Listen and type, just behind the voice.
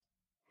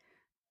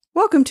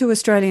Welcome to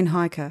Australian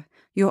Hiker,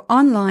 your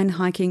online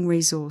hiking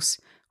resource.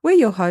 We're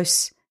your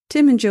hosts,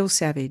 Tim and Jill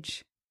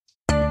Savage.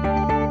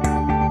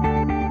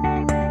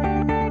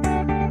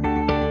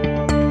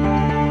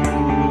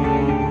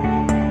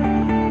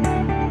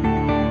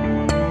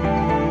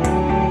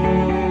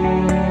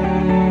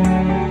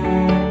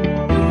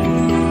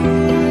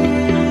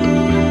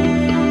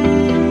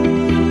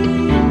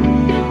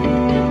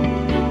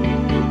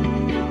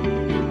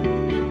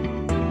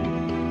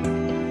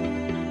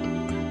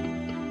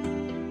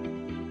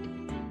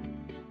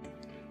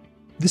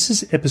 This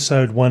is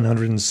episode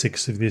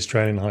 106 of the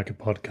Australian Hiker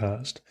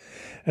podcast,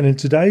 and in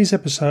today's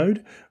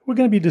episode, we're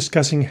going to be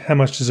discussing how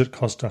much does it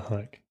cost to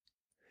hike.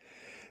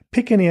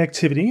 Pick any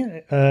activity,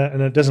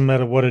 and it doesn't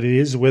matter what it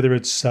is, whether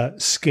it's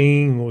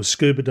skiing or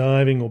scuba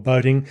diving or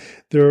boating,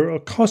 there are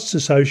costs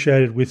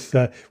associated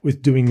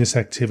with doing this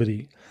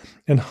activity,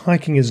 and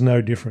hiking is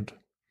no different.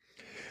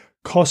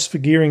 Costs for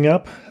gearing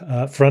up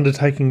for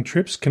undertaking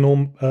trips can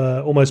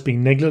almost be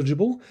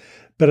negligible,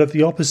 but at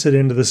the opposite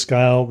end of the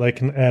scale, they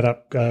can add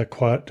up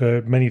quite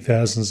many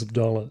thousands of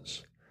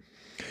dollars.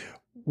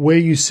 Where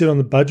you sit on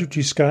the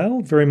budgetary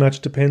scale very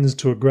much depends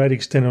to a great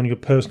extent on your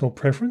personal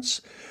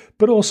preference,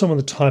 but also on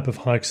the type of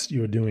hikes that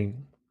you're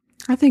doing.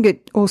 I think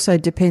it also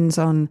depends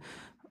on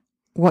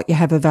what you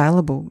have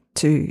available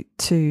to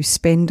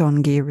spend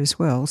on gear as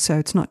well. So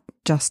it's not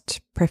just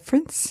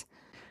preference.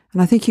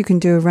 And I think you can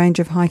do a range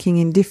of hiking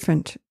in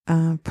different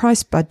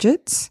price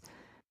budgets,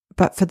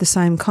 but for the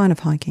same kind of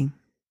hiking.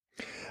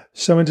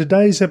 So in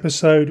today's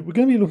episode, we're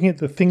going to be looking at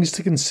the things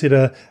to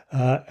consider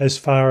as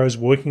far as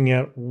working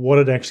out what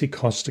it actually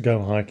costs to go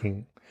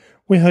hiking.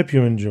 We hope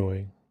you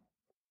enjoy.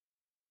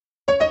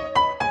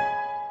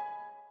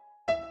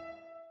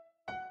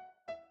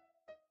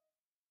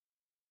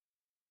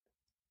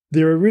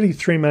 There are really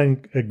three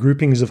main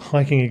groupings of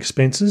hiking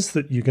expenses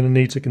that you're going to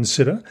need to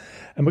consider,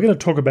 and we're going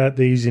to talk about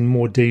these in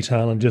more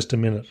detail in just a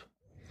minute.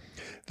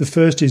 The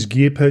first is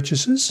gear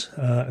purchases,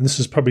 and this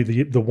is probably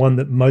the one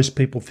that most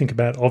people think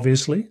about,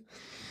 obviously.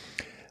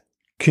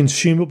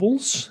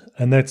 Consumables,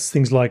 and that's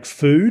things like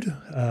food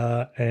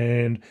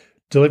and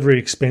delivery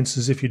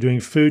expenses if you're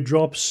doing food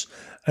drops,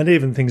 and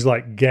even things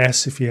like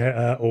gas if you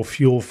or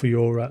fuel for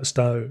your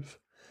stove.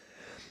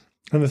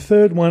 And the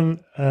third one,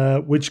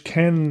 which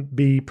can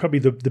be probably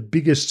the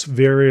biggest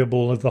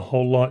variable of the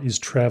whole lot, is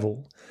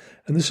travel.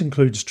 And this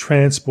includes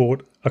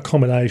transport,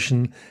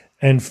 accommodation,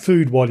 and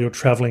food while you're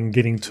travelling,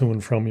 getting to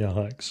and from your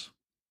hikes.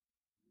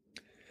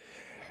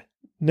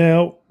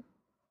 Now,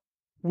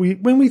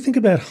 when we think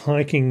about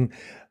hiking,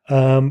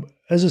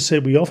 as I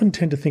said, we often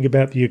tend to think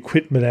about the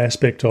equipment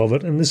aspect of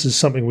it, and this is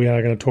something we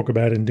are going to talk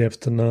about in depth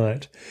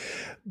tonight.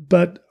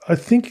 But I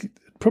think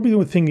probably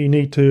the thing you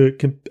need to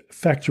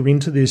factor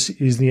into this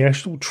is the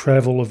actual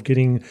travel of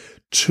getting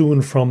to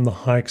and from the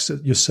hikes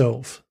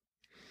yourself.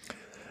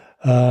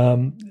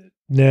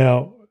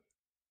 Now,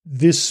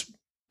 this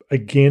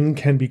again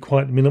can be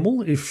quite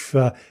minimal if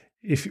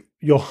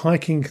your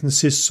hiking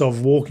consists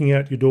of walking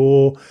out your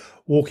door,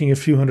 walking a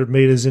few hundred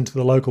metres into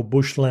the local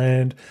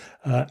bushland,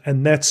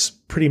 and that's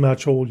pretty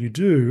much all you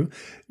do.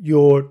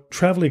 Your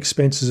travel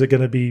expenses are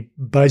going to be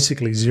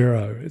basically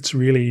zero. It's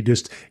really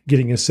just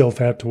getting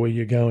yourself out to where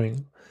you're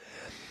going.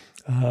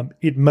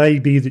 It may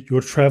be that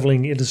you're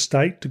travelling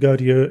interstate to go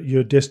to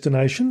your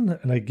destination,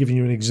 and I've given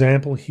you an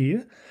example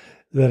here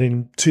that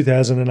in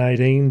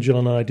 2018, Jill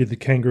and I did the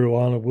Kangaroo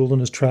Island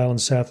Wilderness Trail in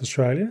South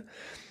Australia.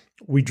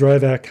 We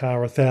drove our car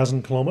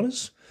 1,000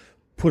 kilometres,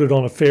 put it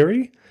on a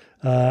ferry,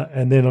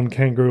 and then on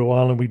Kangaroo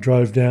Island we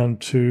drove down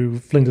to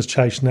Flinders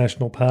Chase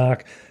National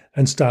Park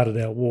and started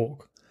our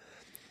walk.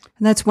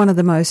 And that's one of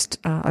the most,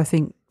 I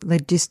think,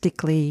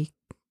 logistically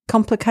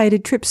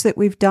complicated trips that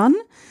we've done,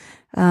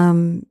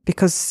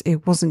 because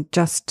it wasn't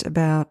just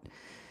about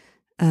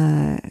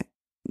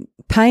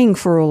paying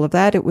for all of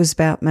that. It was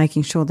about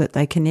making sure that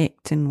they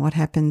connect and what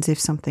happens if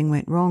something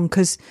went wrong,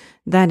 because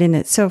that in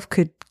itself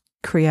could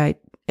create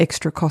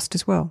extra cost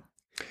as well.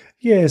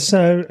 Yeah,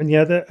 so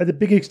the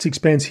biggest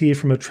expense here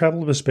from a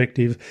travel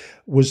perspective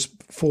was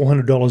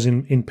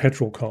 $400 in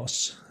petrol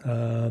costs.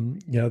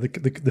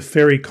 The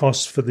ferry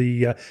costs for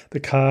the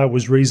car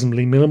was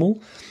reasonably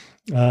minimal.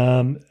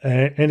 And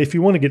if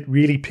you want to get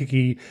really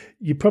picky,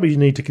 you probably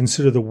need to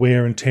consider the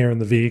wear and tear in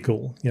the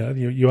vehicle.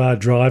 You are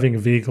driving a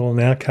vehicle,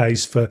 in our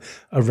case, for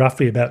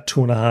roughly about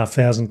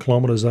 2,500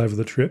 kilometres over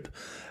the trip,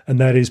 and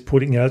that is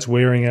it's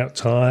wearing out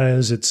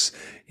tyres.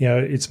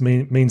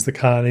 Means the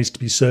car needs to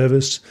be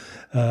serviced.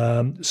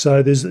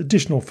 So there's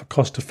additional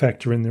cost to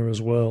factor in there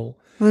as well.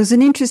 Well, there's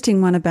an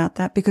interesting one about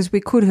that, because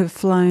we could have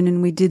flown,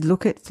 and we did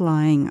look at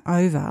flying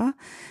over.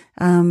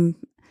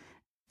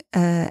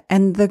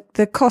 And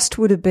the cost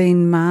would have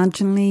been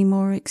marginally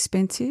more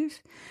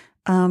expensive,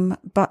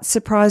 but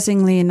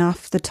surprisingly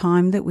enough, the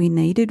time that we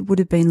needed would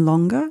have been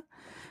longer,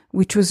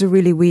 which was a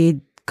really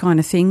weird kind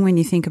of thing when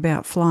you think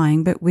about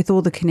flying. But with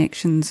all the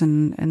connections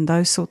and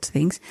those sorts of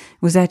things,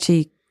 it was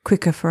actually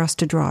quicker for us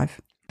to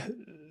drive.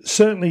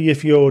 certainly,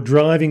 if you're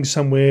driving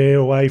somewhere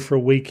away for a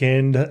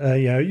weekend,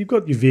 you've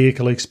got your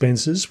vehicle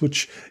expenses,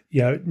 which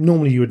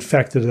normally you would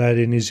factor that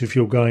in as if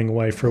you're going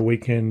away for a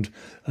weekend,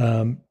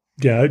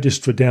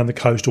 just for down the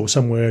coast or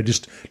somewhere,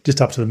 just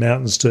up to the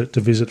mountains to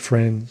visit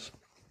friends.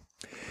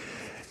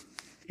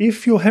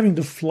 If you're having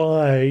to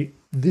fly,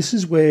 this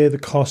is where the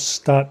costs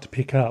start to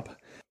pick up.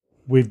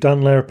 We've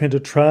done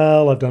Larapinta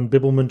Trail, I've done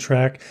Bibbulmun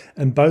Track,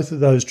 and both of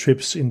those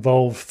trips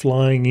involve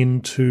flying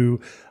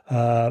into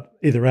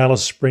either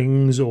Alice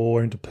Springs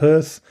or into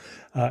Perth,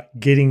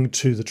 getting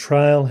to the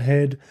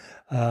trailhead.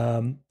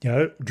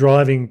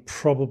 Driving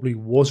probably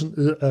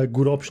wasn't a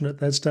good option at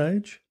that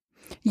stage.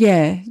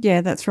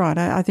 Yeah, that's right.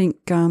 I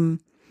think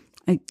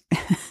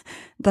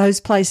those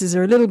places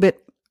are a little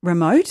bit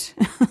remote,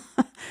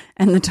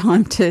 and the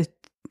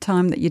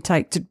time that you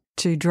take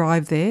to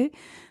drive there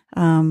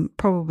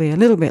probably a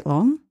little bit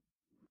long.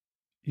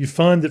 You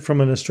find that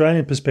from an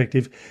Australian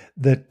perspective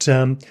that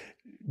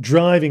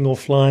driving or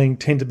flying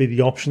tend to be the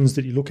options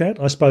that you look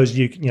at. I suppose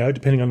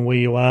depending on where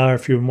you are,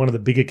 if you're in one of the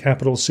bigger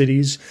capital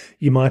cities,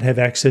 you might have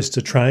access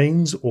to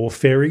trains or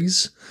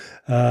ferries.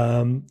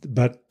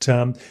 But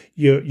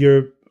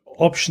your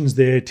options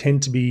there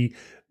tend to be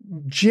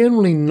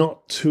generally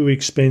not too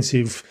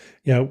expensive,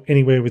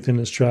 anywhere within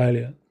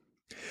Australia.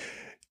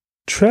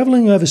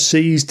 Travelling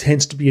overseas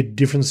tends to be a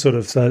different sort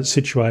of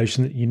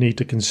situation that you need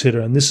to consider,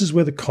 and this is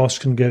where the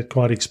cost can get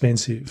quite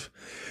expensive.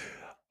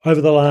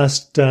 Over the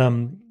last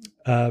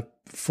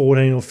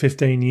 14 or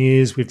 15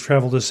 years, we've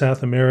travelled to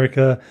South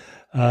America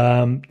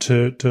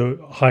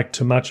to hike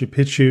to Machu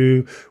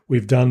Picchu.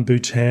 We've done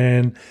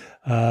Bhutan.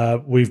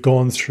 We've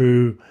gone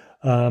through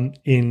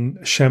in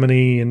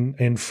Chamonix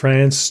in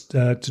France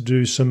to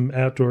do some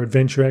outdoor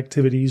adventure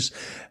activities.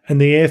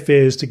 And the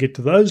airfares to get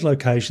to those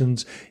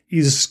locations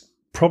is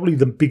probably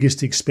the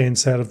biggest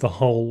expense out of the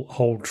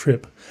whole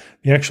trip.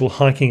 The actual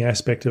hiking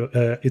aspect of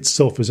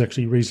itself is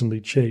actually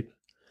reasonably cheap.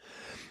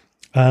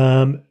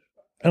 And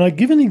I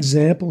give an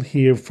example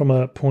here from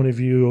a point of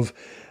view of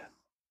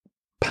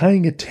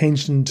paying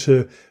attention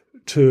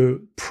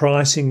to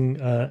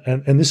pricing,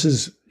 and this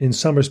is in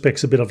some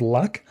respects a bit of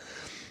luck.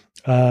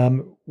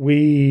 When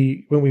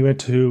we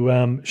went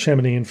to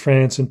Chamonix in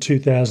France in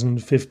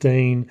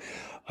 2015,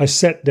 I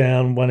sat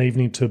down one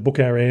evening to book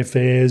our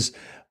airfares,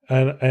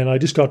 and I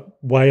just got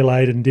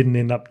waylaid and didn't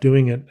end up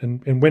doing it,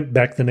 and went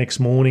back the next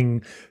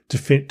morning to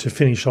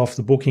finish off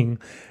the booking,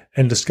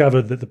 and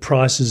discovered that the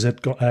prices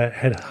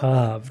had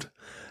halved.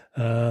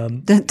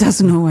 That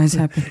doesn't always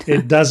happen.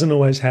 It doesn't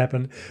always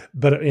happen,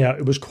 but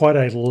it was quite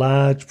a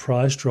large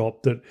price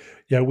drop that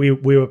we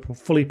were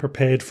fully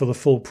prepared for the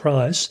full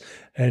price,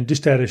 and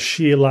just out of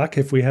sheer luck,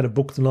 if we had a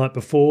book the night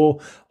before,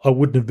 I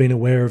wouldn't have been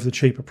aware of the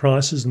cheaper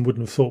prices and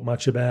wouldn't have thought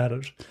much about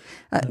it.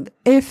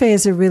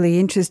 Airfares are really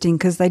interesting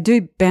because they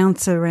do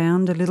bounce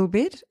around a little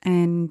bit,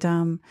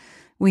 and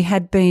we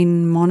had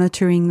been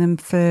monitoring them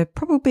for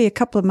probably a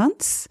couple of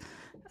months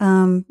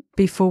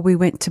before we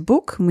went to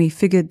book, and we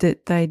figured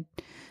that they'd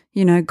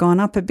gone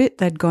up a bit,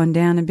 they'd gone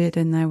down a bit,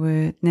 and they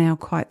were now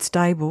quite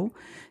stable.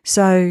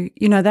 So,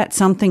 that's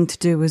something to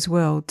do as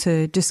well,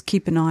 to just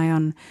keep an eye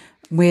on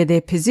where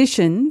they're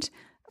positioned.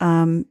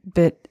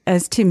 But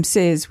as Tim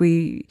says,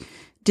 we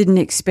didn't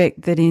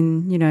expect that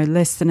in,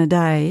 less than a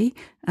day,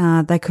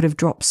 they could have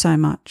dropped so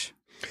much.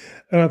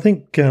 And I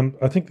think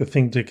the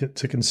thing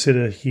to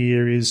consider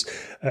here is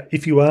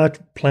if you are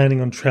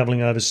planning on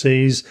travelling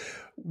overseas,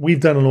 we've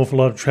done an awful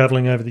lot of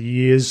travelling over the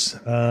years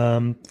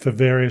for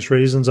various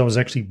reasons. I was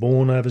actually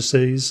born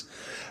overseas.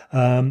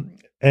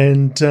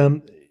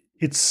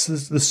 It's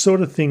the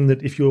sort of thing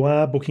that if you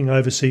are booking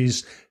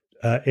overseas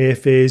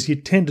airfares, you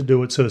tend to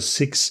do it sort of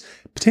 6,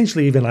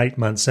 potentially even 8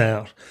 months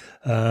out.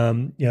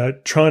 Trying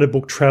to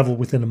book travel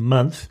within a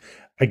month,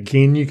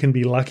 again, you can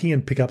be lucky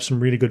and pick up some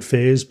really good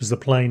fares because the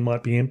plane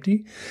might be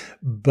empty,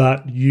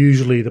 but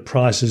usually the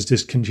prices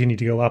just continue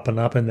to go up and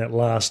up in that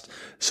last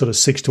sort of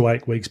 6 to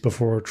 8 weeks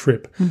before a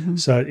trip. Mm-hmm.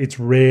 So it's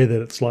rare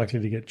that it's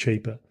likely to get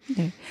cheaper.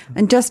 Yeah.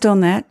 And just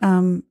on that,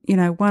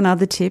 one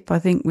other tip I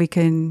think we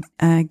can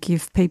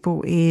give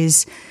people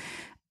is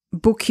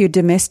book your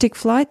domestic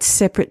flights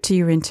separate to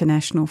your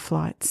international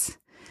flights.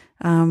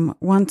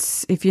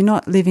 If you're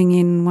not living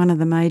in one of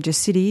the major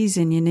cities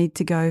and you need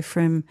to go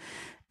from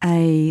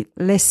a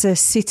lesser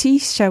city,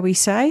 shall we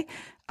say,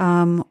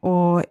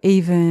 or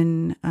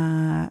even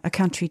a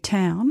country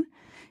town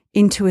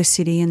into a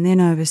city and then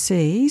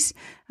overseas,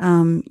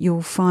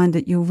 you'll find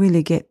that you'll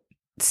really get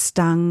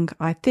stung,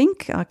 I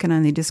think, I can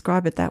only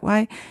describe it that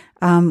way,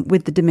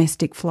 with the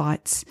domestic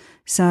flights.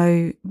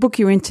 So book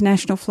your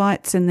international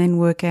flights and then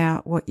work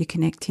out what your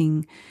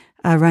connecting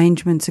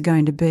arrangements are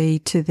going to be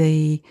to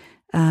the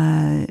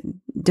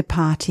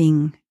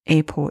departing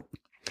airport.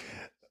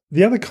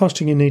 The other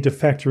costing you need to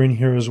factor in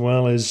here as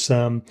well is,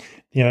 for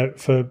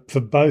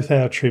both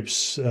our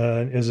trips,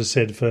 as I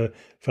said, for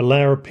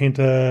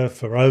Larapinta,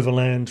 for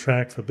Overland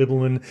Track, for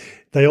Bibbulmun,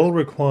 they all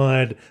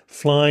required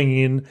flying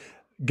in,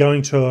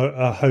 going to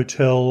a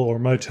hotel or a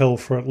motel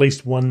for at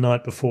least one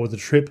night before the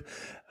trip.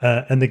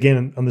 And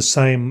again, on the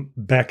same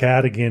back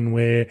out again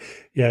where,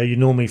 you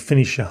normally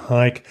finish your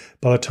hike.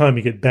 By the time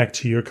you get back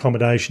to your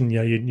accommodation,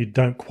 you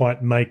don't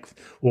quite make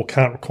or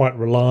can't quite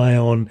rely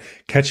on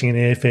catching an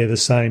airfare the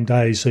same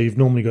day. So you've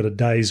normally got a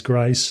day's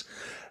grace,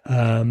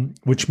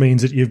 which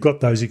means that you've got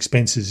those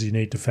expenses you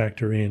need to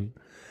factor in.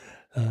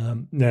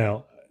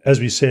 Now, as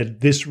we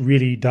said, this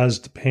really does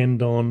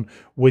depend on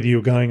whether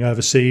you're going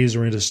overseas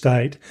or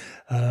interstate.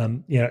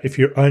 If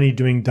you're only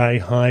doing day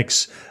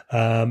hikes,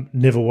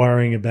 never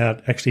worrying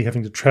about actually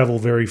having to travel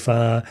very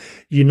far,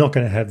 you're not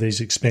going to have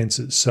these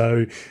expenses.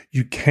 So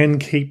you can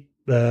keep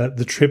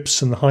the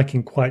trips and the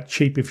hiking quite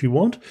cheap if you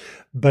want,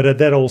 but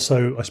that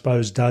also, I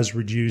suppose, does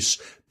reduce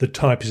the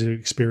types of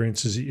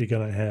experiences that you're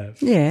going to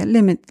have. Yeah,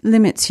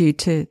 limits you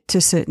to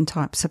certain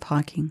types of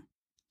hiking.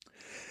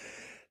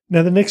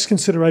 Now, the next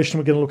consideration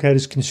we're going to look at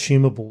is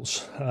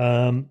consumables.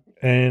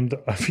 And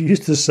I've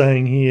used the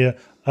saying here,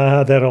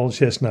 that old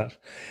chestnut.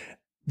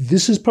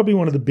 This is probably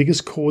one of the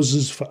biggest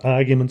causes for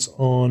arguments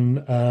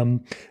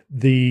on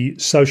the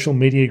social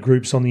media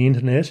groups on the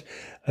internet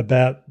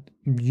about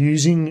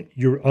using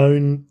your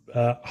own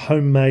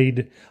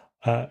homemade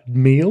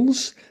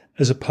meals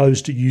as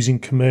opposed to using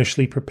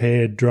commercially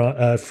prepared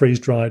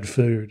freeze-dried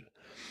food.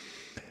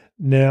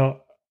 Now,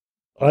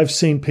 I've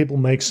seen people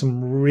make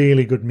some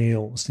really good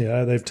meals.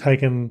 They've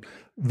taken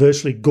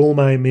virtually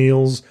gourmet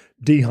meals,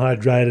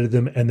 dehydrated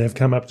them, and they've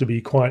come up to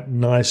be quite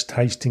nice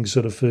tasting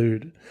sort of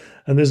food.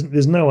 And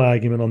there's no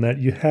argument on that.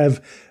 You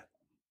have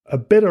a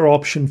better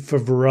option for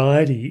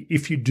variety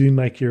if you do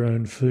make your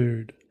own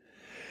food.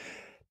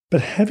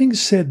 But having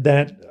said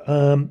that,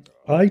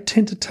 I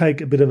tend to take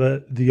a bit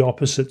of the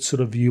opposite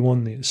sort of view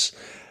on this.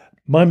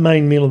 My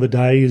main meal of the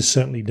day is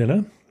certainly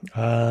dinner.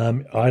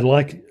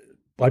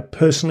 I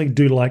personally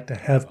do like to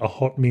have a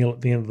hot meal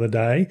at the end of the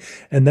day,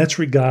 and that's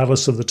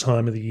regardless of the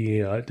time of the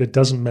year. It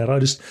doesn't matter.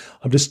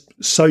 I'm just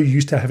so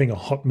used to having a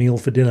hot meal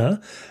for dinner.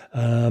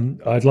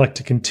 I'd like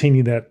to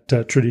continue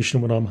that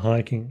tradition when I'm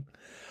hiking.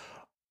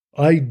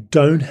 I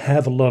don't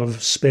have a lot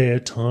of spare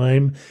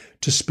time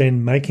to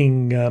spend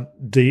making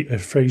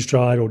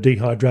freeze-dried or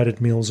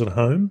dehydrated meals at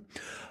home.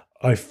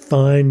 I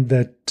find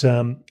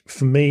that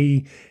for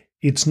me,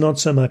 it's not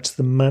so much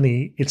the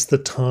money, it's the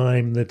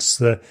time that's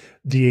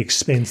the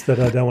expense that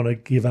I don't want to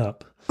give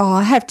up. Oh,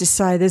 I have to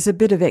say there's a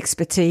bit of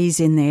expertise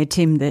in there,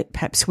 Tim, that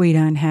perhaps we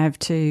don't have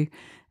to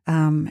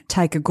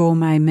take a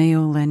gourmet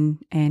meal and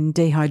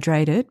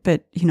dehydrate it.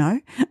 But,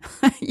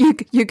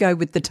 you go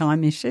with the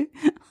time issue.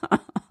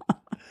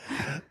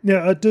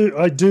 Yeah, I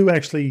do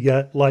actually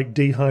like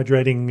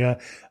dehydrating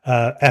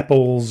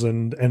apples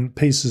and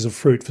pieces of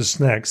fruit for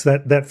snacks.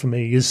 That for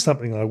me is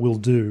something I will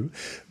do.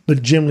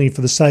 But generally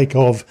for the sake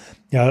of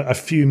a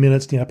few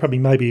minutes, probably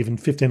maybe even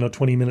 15 or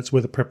 20 minutes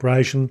worth of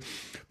preparation,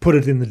 put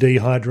it in the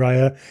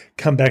dehydrator,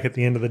 come back at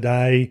the end of the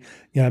day,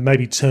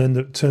 maybe turn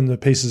the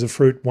pieces of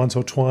fruit once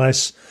or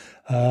twice.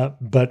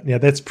 But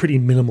that's pretty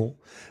minimal.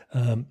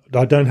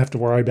 I don't have to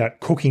worry about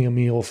cooking a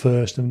meal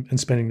first and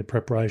spending the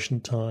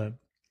preparation time.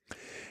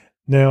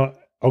 Now,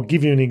 I'll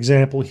give you an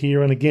example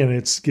here, and again,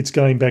 it's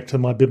going back to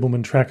my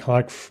Bibbulmun track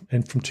hike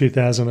and from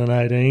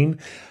 2018.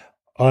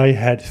 I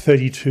had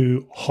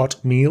 32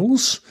 hot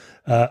meals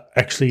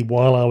actually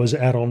while I was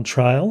out on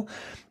trail,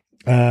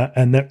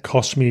 and that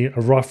cost me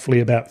roughly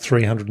about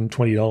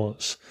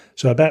 $320,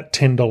 so about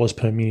 $10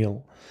 per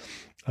meal.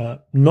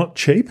 Not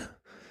cheap,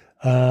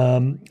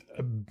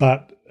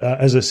 but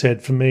as I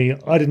said, for me,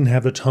 I didn't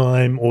have the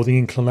time or the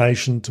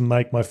inclination to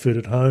make my food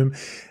at home.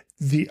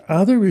 The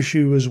other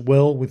issue as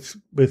well with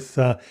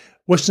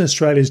Western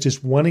Australia is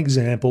just one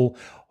example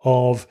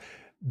of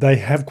they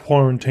have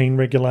quarantine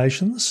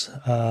regulations.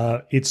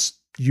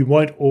 You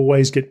won't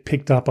always get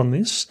picked up on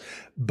this,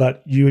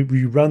 but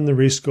you run the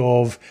risk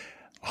of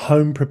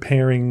home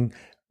preparing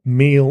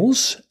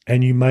meals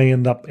and you may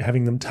end up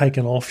having them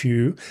taken off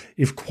you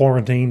if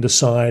quarantine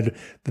decide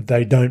that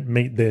they don't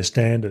meet their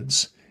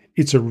standards.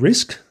 It's a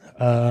risk.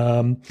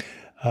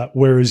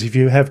 Whereas if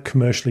you have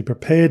commercially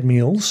prepared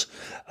meals,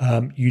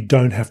 you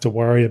don't have to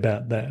worry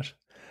about that.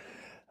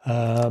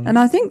 And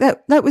I think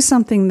that was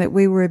something that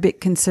we were a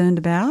bit concerned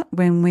about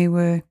when we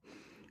were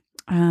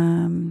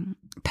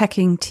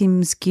packing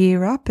Tim's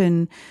gear up,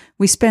 and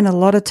we spent a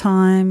lot of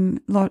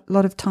time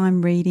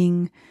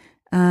reading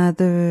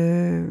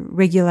the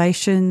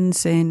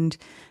regulations, and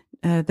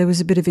there was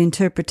a bit of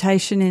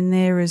interpretation in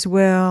there as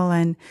well,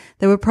 and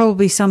there were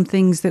probably some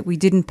things that we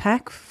didn't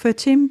pack for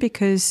Tim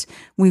because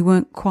we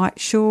weren't quite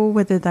sure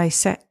whether they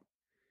sat,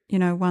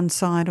 one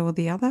side or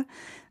the other.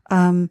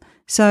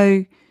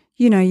 So,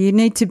 you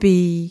need to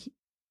be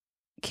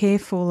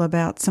careful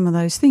about some of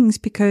those things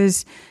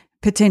because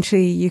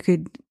potentially you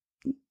could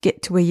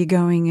get to where you're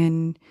going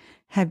and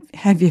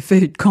have your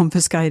food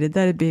confiscated.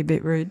 That'd be a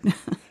bit rude.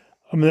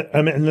 And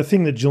the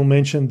thing that Jill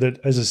mentioned that,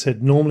 as I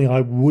said, normally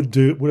I would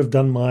have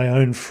done my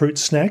own fruit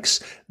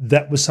snacks.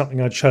 That was something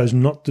I chose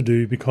not to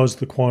do because of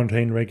the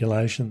quarantine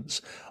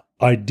regulations.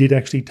 I did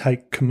actually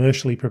take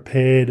commercially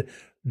prepared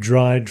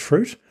dried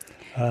fruit.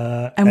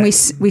 And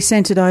we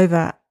sent it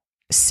over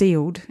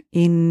sealed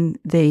in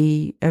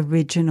the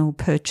original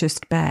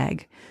purchased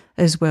bag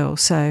as well.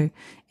 So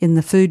in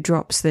the food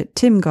drops that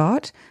Tim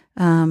got,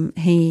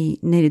 he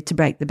needed to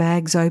break the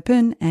bags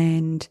open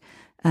and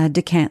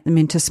decant them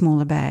into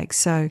smaller bags.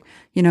 So,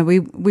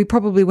 we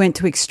probably went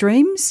to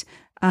extremes,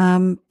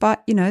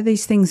 but,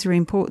 these things are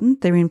important.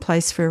 They're in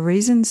place for a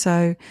reason.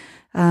 So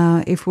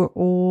if we're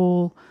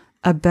all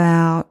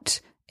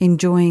about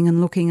enjoying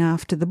and looking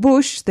after the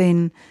bush,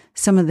 then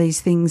some of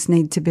these things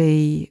need to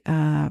be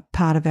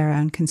part of our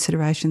own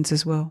considerations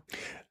as well.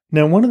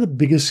 Now, one of the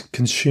biggest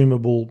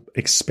consumable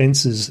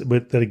expenses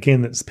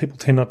that people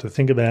tend not to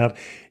think about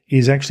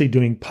is actually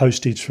doing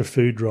postage for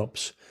food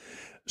drops.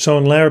 So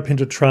on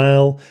Larapinta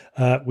Trail,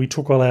 we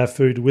took all our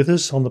food with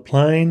us on the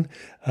plane.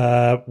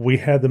 We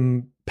had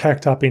them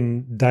packed up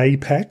in day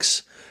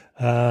packs.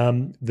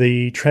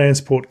 The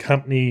transport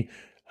company,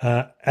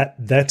 at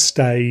that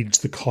stage,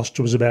 the cost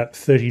was about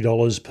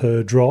 $30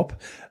 per drop.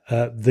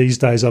 These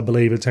days, I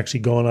believe it's actually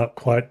gone up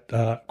quite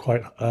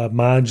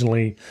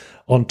marginally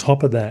on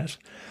top of that.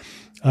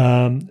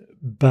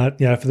 But,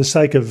 for the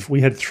sake of,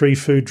 we had 3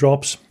 food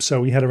drops, so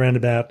we had around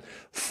about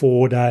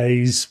 5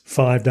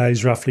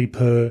 days roughly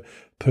per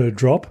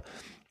drop.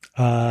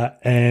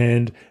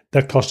 And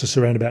that cost us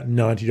around about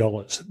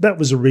 $90. That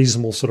was a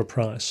reasonable sort of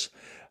price.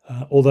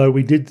 Although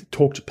we did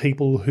talk to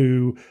people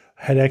who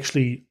had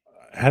actually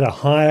had a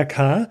hire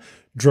car,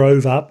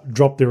 drove up,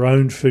 dropped their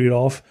own food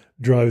off,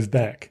 drove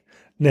back.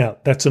 Now,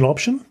 that's an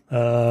option.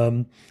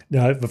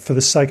 Now, for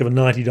the sake of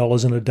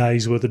 $90 and a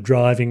day's worth of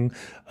driving,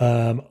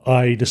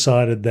 I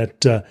decided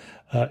that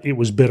it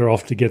was better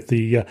off to get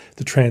the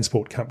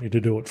transport company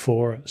to do it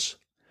for us.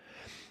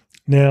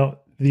 Now,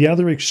 the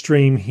other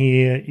extreme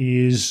here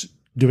is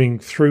doing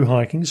through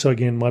hiking. So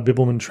again, my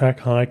Bibbulmun track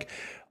hike,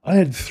 I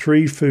had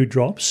 3 food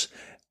drops,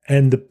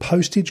 and the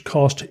postage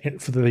cost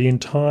for the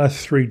entire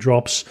 3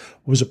 drops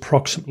was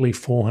approximately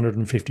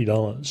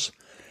 $450.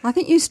 I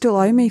think you still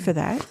owe me for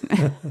that.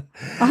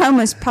 I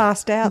almost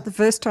passed out the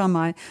first time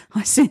I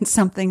sent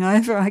something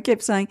over. I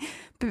kept saying,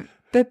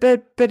 but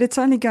it's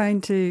only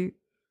going to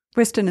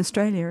Western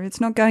Australia.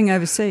 It's not going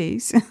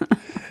overseas.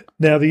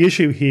 Now, the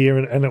issue here,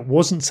 and it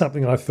wasn't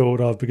something I thought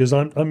of because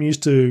I'm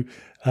used to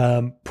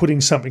putting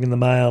something in the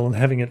mail and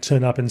having it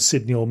turn up in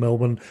Sydney or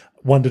Melbourne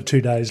 1 to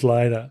 2 days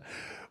later.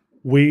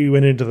 We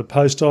went into the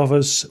post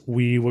office.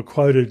 We were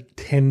quoted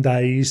 10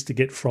 days to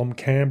get from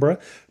Canberra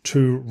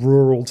to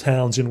rural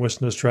towns in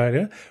Western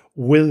Australia.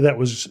 Whether that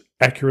was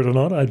accurate or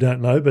not, I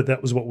don't know, but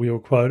that was what we were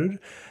quoted.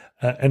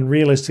 And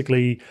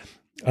realistically,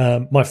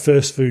 my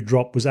first food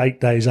drop was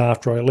 8 days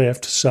after I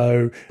left,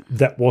 so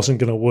that wasn't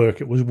going to work.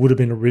 It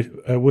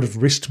would have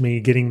risked me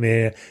getting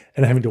there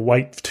and having to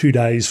wait 2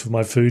 days for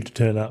my food to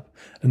turn up,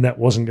 and that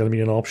wasn't going to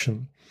be an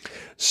option.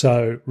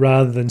 So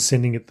rather than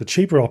sending it the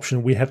cheaper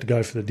option, we had to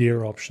go for the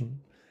dearer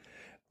option.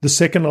 The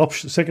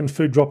second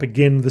food drop,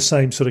 again, the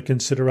same sort of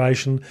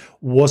consideration,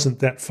 wasn't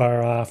that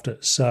far after.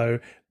 So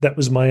that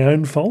was my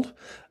own fault.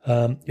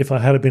 If I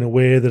had been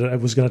aware that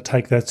it was going to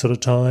take that sort of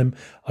time,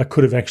 I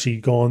could have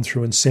actually gone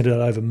through and sent it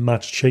over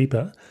much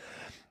cheaper.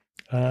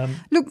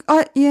 Look,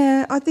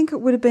 I think it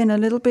would have been a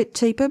little bit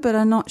cheaper, but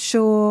I'm not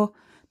sure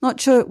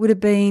it would have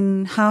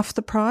been half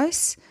the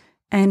price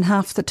and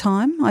half the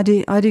time. I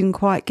didn't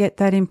quite get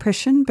that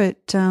impression,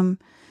 but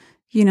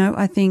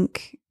I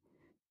think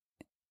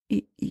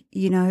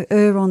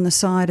err on the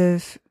side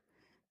of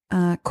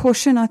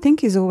caution, I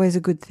think, is always a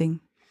good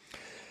thing.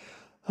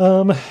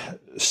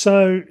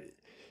 So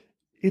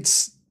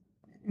it's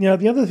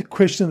the other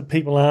question that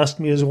people ask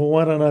me is, well,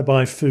 why don't I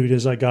buy food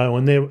as I go?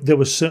 And there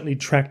were certainly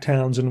track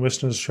towns in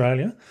Western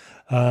Australia.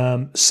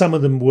 Some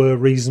of them were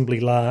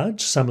reasonably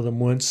large, some of them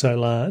weren't so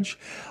large.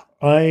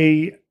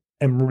 I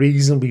am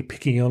reasonably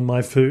picky on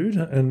my food,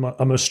 and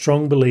I'm a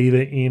strong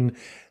believer in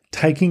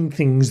taking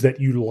things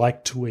that you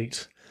like to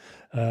eat,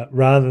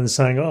 rather than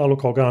saying, oh,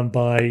 look, I'll go and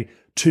buy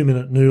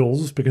 2-minute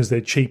noodles because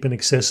they're cheap and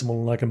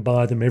accessible and I can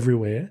buy them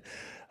everywhere.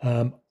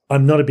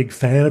 I'm not a big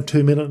fan of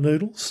 2-minute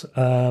noodles.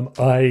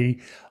 I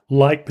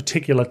like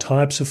particular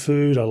types of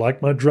food. I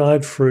like my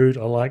dried fruit.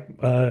 I like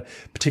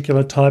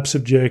particular types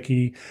of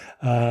jerky,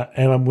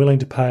 and I'm willing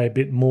to pay a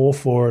bit more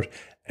for it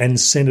and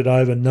send it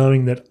over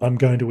knowing that I'm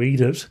going to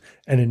eat it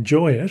and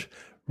enjoy it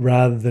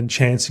rather than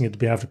chancing it to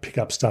be able to pick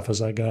up stuff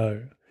as I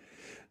go.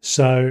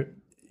 So,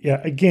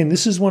 yeah, again,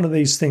 this is one of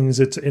these things.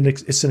 It's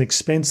an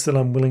expense that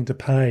I'm willing to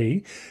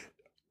pay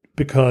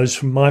because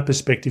from my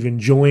perspective,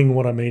 enjoying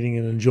what I'm eating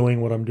and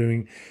enjoying what I'm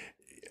doing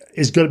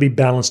is got to be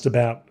balanced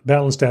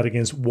out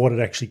against what it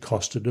actually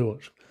costs to do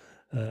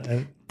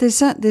it.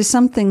 There's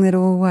something that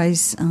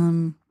always,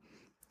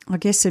 I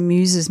guess,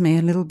 amuses me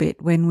a little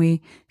bit when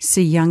we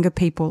see younger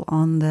people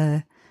on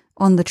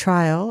the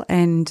trail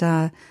and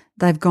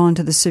they've gone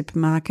to the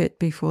supermarket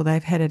before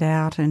they've headed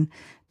out and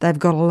they've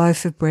got a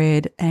loaf of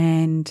bread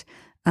and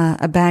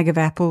a bag of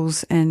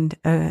apples and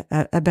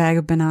a bag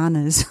of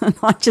bananas. And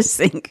I just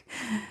think,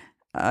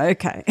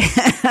 okay.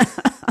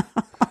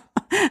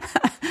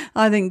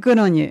 I think good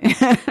on you.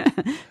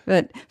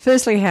 But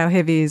firstly, how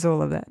heavy is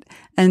all of that?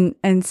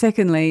 And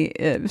secondly,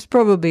 it's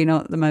probably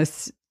not the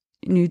most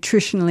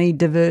nutritionally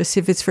diverse.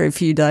 If it's for a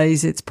few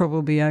days, it's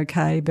probably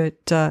okay.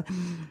 But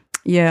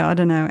yeah, I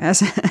don't know.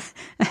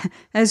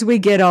 As we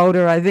get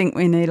older, I think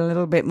we need a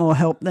little bit more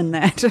help than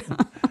that.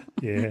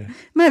 Yeah.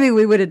 Maybe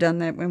we would have done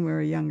that when we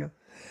were younger.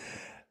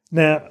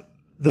 Now,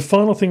 the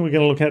final thing we're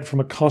going to look at from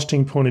a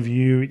costing point of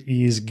view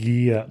is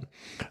gear.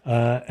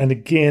 And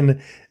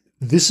again,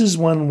 this is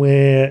one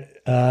where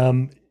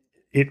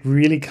it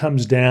really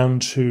comes down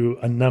to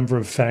a number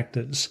of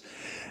factors.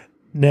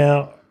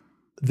 Now,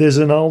 there's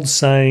an old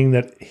saying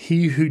that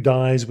he who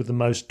dies with the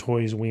most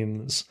toys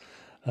wins.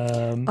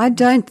 I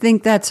don't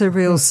think that's a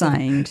real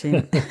saying,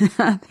 Tim.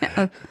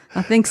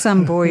 I think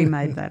some boy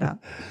made that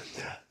up.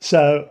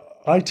 So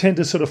I tend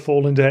to sort of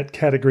fall into that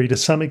category to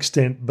some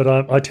extent, but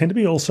I tend to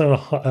be also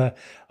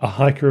a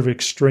hiker of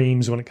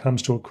extremes when it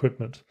comes to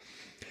equipment.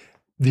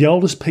 The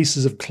oldest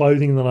pieces of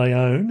clothing that I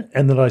own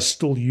and that I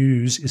still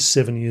use is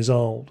 7 years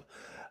old.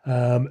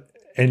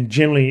 And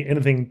generally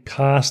anything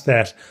past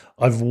that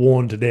I've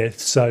worn to death.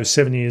 So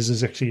 7 years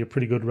is actually a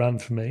pretty good run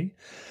for me.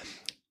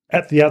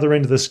 At the other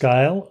end of the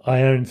scale,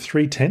 I own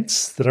 3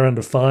 tents that are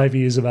under 5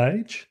 years of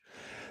age,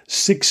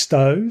 6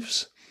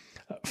 stoves,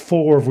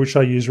 4 of which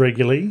I use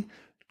regularly,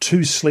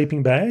 2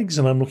 sleeping bags,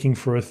 and I'm looking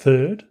for a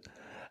third,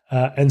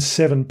 and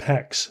 7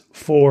 packs,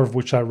 4 of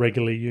which I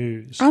regularly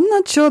use. I'm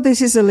not sure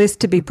this is a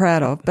list to be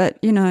proud of,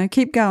 but,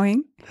 keep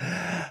going.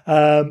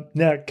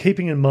 Now,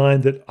 keeping in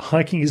mind that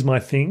hiking is my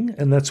thing,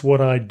 and that's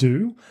what I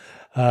do,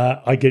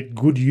 I get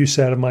good use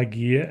out of my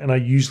gear, and I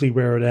usually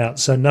wear it out,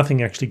 so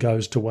nothing actually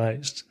goes to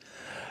waste.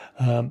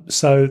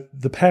 So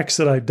the packs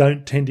that I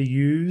don't tend to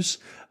use,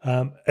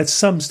 at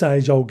some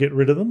stage I'll get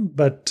rid of them,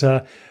 but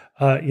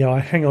I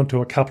hang on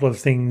to a couple of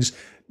things,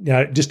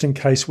 just in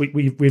case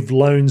we've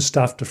loaned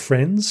stuff to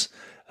friends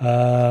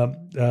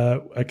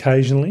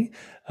occasionally.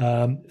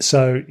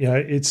 So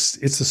it's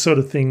the sort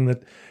of thing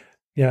that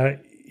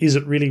is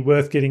it really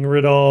worth getting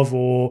rid of,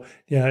 or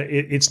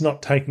it's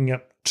not taking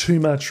up too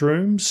much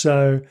room.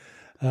 So.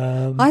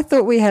 I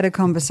thought we had a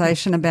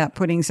conversation about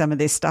putting some of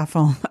this stuff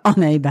on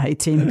eBay,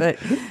 Tim, but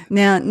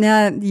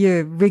now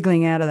you're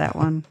wriggling out of that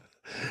one.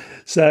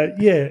 So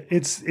yeah,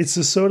 it's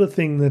the sort of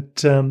thing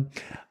that,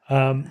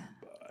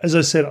 as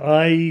I said,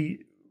 I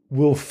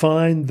will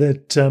find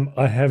that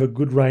I have a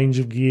good range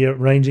of gear,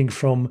 ranging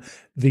from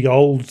the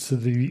old to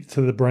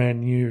the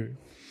brand new.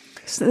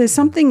 So there's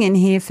something in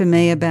here for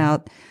me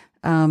about,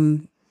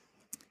 the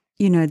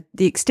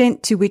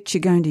extent to which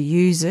you're going to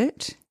use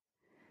it.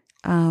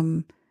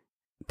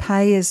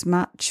 Pay as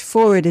much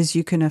for it as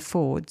you can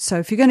afford. So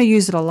if you're going to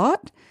use it a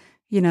lot,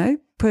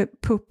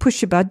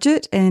 push your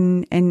budget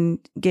and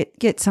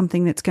get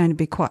something that's going to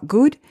be quite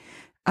good.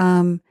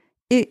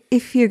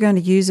 If you're going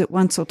to use it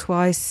once or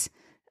twice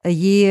a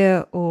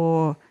year,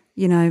 or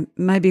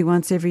maybe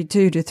once every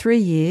 2 to 3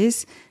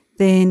 years,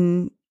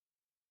 then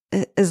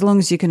as long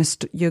as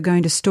you're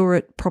going to store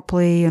it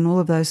properly and all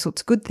of those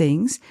sorts of good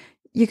things,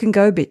 you can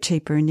go a bit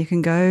cheaper and you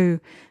can go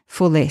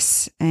for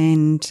less.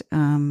 And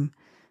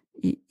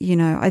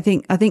I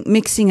think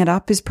mixing it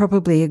up is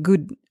probably a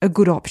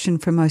good option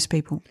for most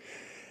people.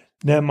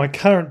 Now, my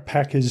current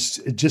pack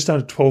is just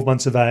under 12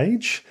 months of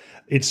age.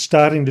 It's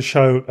starting to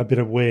show a bit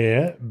of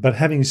wear, but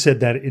having said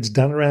that, it's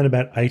done around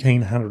about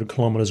 1,800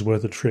 kilometres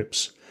worth of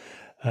trips.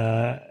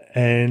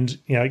 And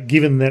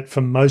given that for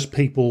most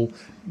people,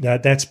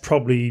 that's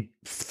probably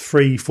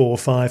 3, 4,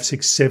 5,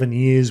 6, 7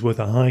 years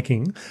worth of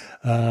hiking,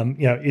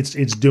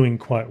 it's doing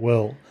quite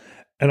well.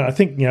 And I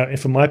think,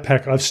 for my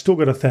pack, I've still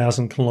got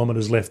 1,000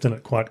 kilometres left in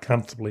it quite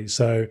comfortably.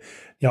 So,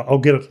 I'll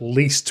get at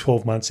least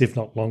 12 months, if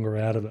not longer,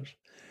 out of it.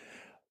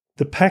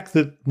 The pack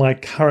that my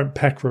current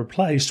pack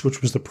replaced,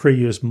 which was the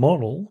previous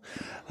model,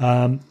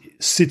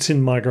 sits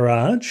in my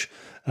garage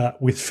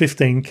with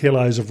 15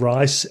 kilos of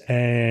rice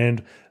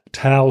and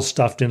towels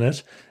stuffed in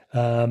it.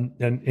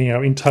 And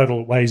in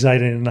total, it weighs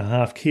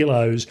 18.5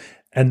 kilos.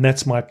 And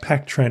that's my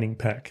pack training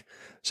pack.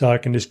 So I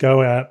can just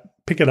go out,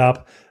 pick it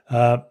up,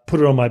 put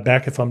it on my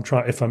back if I'm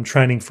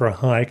training for a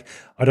hike.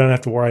 I don't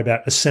have to worry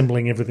about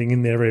assembling everything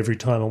in there every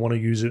time I want to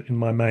use it in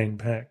my main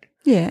pack.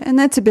 Yeah, and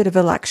that's a bit of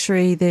a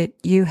luxury that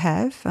you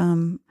have.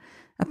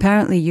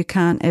 Apparently, you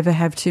can't ever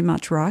have too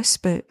much rice,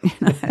 but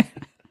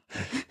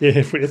Yeah,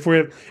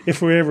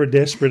 if we're ever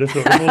desperate, if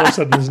all of a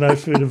sudden there's no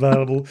food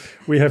available,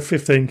 we have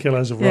 15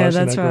 kilos of rice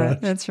in our garage.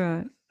 That's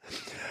right.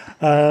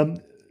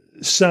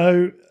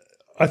 So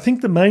I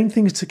think the main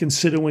things to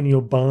consider when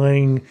you're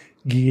buying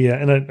gear,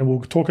 and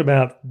we'll talk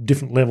about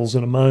different levels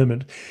in a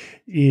moment,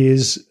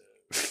 is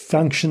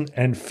function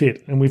and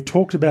fit. And we've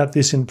talked about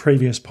this in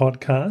previous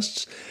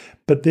podcasts,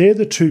 but they're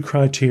the 2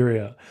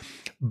 criteria.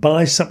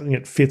 Buy something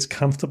that fits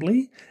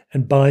comfortably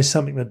and buy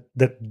something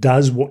that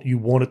does what you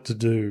want it to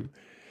do.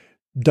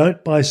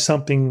 Don't buy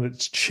something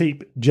that's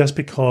cheap just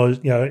because,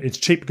 it's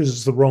cheap because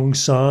it's the wrong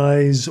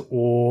size,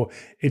 or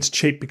it's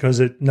cheap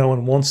because no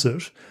one wants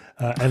it.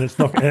 And it's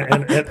not.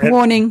 And,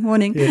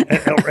 warning.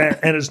 Yeah,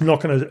 and it's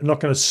not going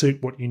to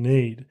suit what you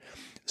need.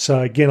 So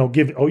again,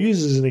 I'll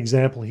use as an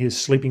example here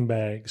sleeping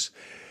bags.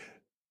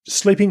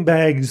 Sleeping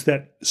bags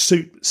that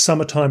suit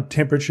summertime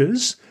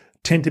temperatures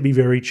tend to be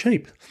very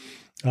cheap.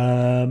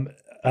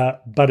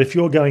 But if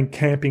you're going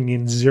camping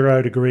in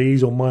 0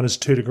 degrees or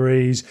 -2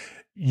 degrees,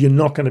 you're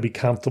not going to be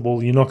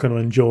comfortable, you're not going to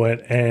enjoy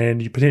it,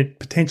 and you're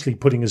potentially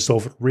putting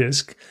yourself at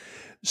risk.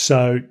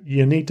 So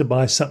you need to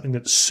buy something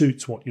that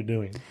suits what you're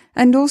doing.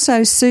 And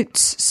also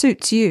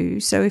suits you.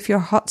 So if you're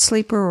a hot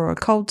sleeper or a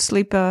cold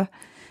sleeper,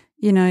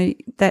 you know,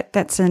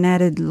 that's an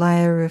added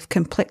layer of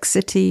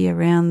complexity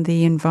around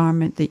the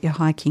environment that you're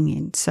hiking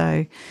in.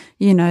 So,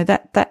 you know,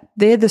 that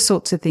they're the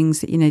sorts of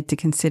things that you need to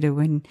consider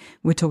when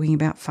we're talking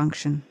about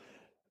function.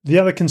 The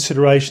other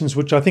considerations,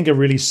 which I think are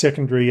really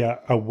secondary,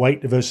 are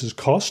weight versus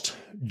cost,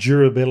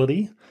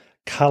 durability,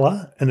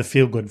 colour, and the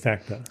feel-good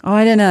factor.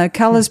 I don't know.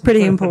 Colour's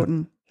pretty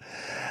important.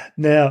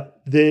 Now,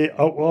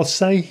 I'll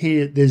say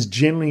here, there's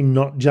generally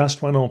not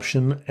just one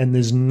option and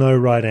there's no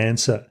right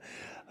answer.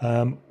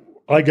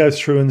 I go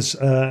through and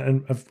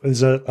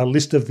there's a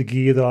list of the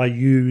gear that I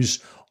use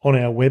on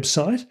our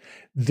website.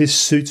 This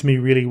suits me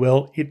really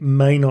well. It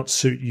may not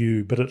suit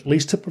you, but at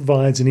least it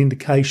provides an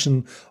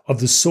indication of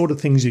the sort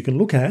of things you can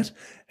look at,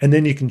 and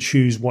then you can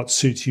choose what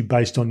suits you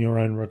based on your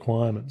own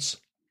requirements.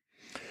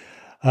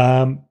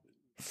 From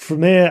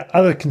there,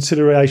 other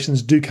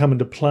considerations do come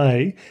into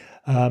play,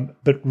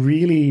 but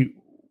really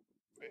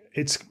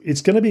it's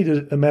going to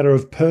be a matter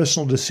of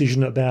personal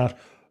decision about,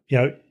 you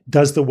know,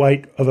 does the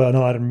weight of an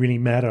item really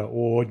matter,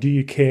 or do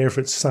you care if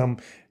it's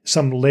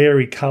some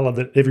leery colour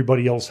that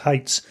everybody else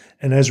hates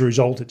and as a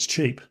result it's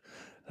cheap?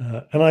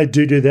 And I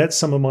do that.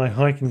 Some of my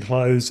hiking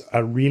clothes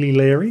are really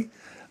leery.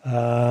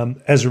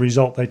 As a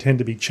result, they tend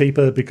to be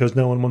cheaper because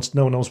no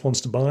one else wants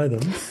to buy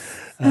them.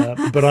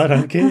 But I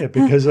don't care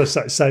because I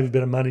save a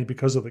bit of money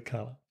because of the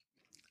colour.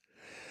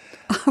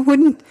 I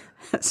wouldn't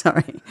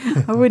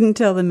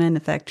tell the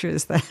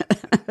manufacturers that.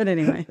 But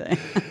anyway,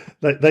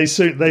 they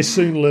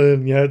soon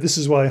learn. You know, this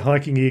is why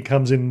hiking gear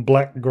comes in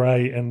black,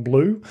 grey, and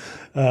blue.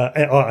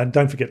 And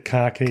don't forget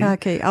khaki.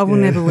 Khaki. I will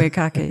never wear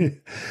khaki.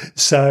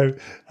 So,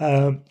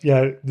 you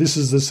know, this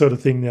is the sort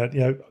of thing that, you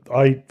know,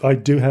 I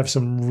do have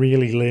some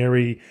really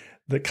leery.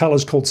 The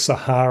colour's called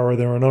Sahara.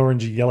 They're an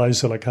orangey yellow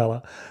sort of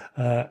colour.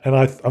 And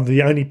I'm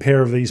the only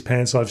pair of these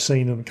pants I've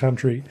seen in the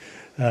country.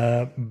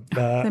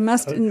 There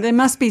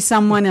must be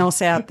someone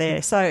else out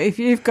there. So if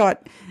you've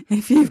got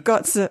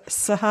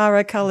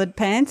Sahara coloured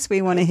pants,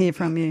 we want to hear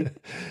from you.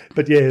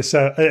 But yeah,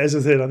 so as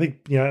I said, I think,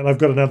 you know, and I've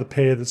got another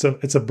pair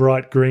it's a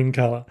bright green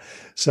colour.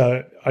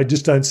 So I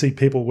just don't see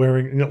people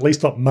wearing, at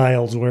least not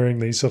males, wearing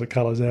these sort of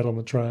colours out on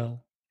the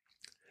trail.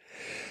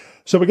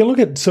 So we're going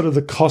to look at sort of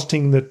the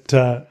costing that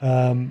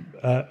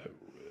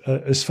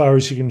as far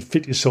as you can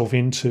fit yourself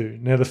into.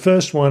 Now, the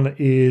first one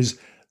is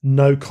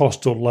no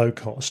cost or low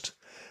cost.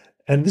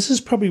 And this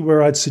is probably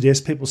where I'd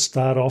suggest people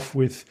start off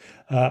with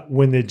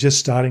when they're just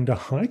starting to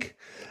hike,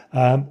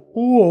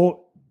 or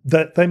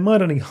that they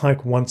might only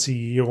hike once a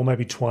year or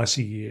maybe twice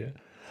a year.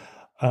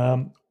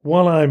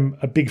 While I'm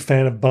a big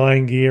fan of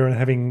buying gear and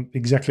having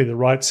exactly the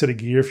right set of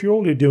gear, if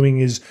all you're doing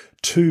is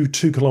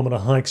 2-kilometre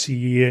hikes a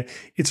year,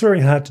 it's very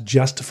hard to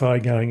justify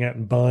going out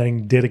and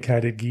buying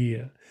dedicated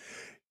gear.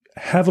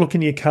 Have a look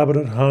in your cupboard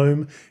at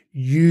home.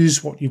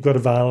 Use what you've got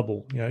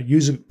available. You know,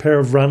 use a pair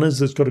of runners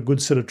that's got a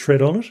good set of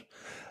tread on it.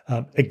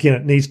 Again,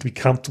 it needs to be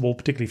comfortable,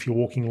 particularly if you're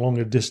walking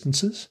longer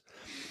distances.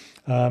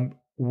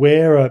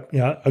 Wear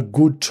a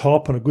good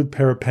top and a good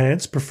pair of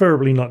pants,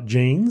 preferably not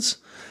jeans.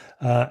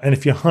 And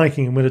if you're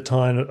hiking in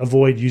wintertime,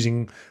 avoid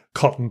using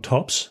cotton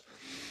tops.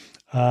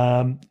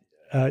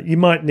 You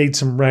might need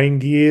some rain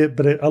gear,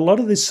 but a lot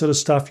of this sort of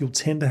stuff you'll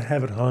tend to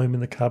have at home in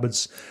the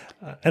cupboards.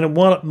 And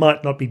while it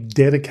might not be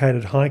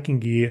dedicated hiking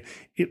gear,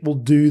 it will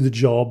do the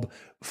job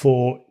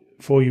for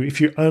you if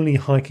you're only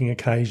hiking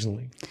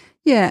occasionally.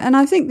 Yeah, and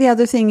I think the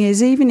other thing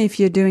is, even if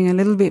you're doing a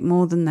little bit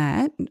more than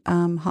that,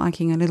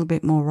 hiking a little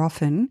bit more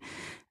often,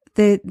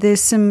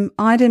 there's some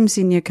items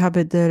in your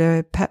cupboard that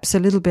are perhaps a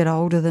little bit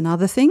older than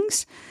other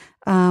things,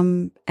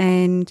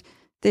 and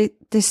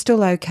they're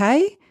still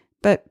okay,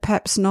 but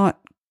perhaps not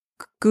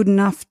good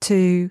enough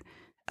to,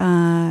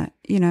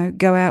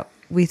 go out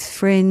with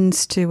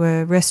friends to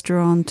a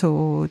restaurant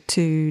or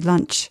to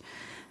lunch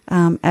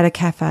at a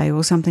cafe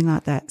or something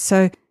like that.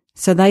 So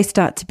they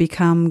start to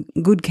become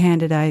good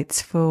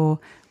candidates for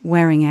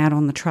wearing out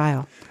on the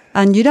trail.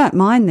 And you don't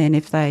mind then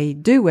if they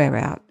do wear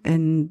out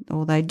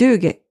or they do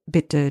get a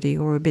bit dirty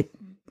or a bit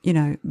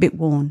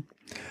worn.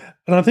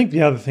 And I think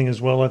the other thing as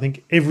well, I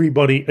think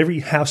every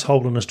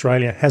household in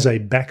Australia has a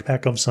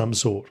backpack of some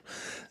sort.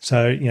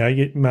 So,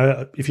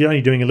 if you're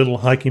only doing a little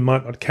hike, you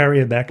might not carry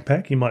a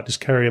backpack. You might just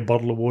carry a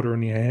bottle of water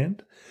in your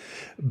hand.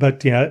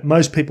 But,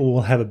 most people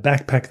will have a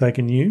backpack they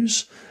can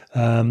use,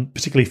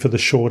 particularly for the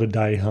shorter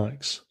day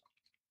hikes.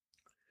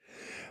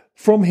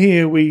 From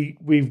here,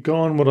 we've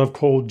gone what I've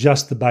called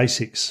just the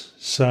basics.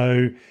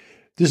 So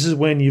this is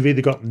when you've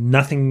either got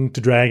nothing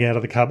to drag out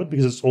of the cupboard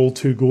because it's all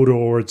too good,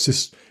 or it's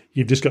just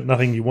you've just got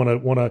nothing you want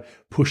to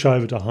push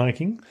over to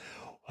hiking,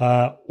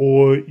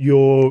 or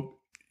you're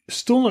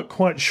still not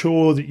quite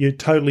sure that you're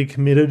totally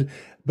committed,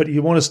 but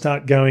you want to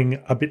start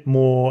going a bit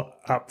more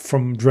up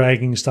from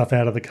dragging stuff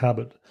out of the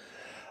cupboard.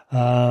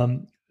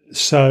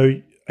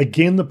 So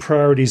again, the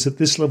priorities at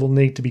this level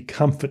need to be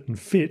comfort and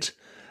fit,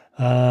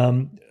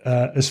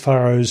 as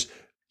far as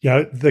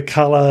the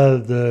colour,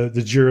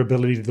 the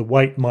durability, the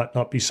weight might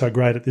not be so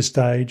great at this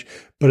stage,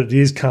 but it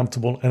is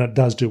comfortable and it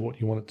does do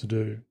what you want it to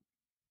do.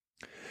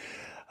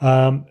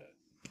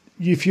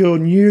 If you're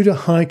new to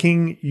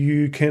hiking,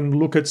 you can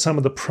look at some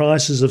of the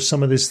prices of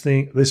some of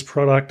this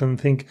product and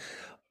think,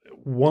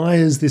 why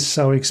is this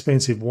so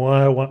expensive?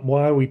 Why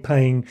are we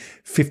paying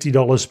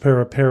 $50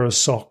 per a pair of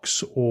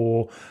socks,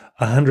 or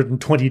 $120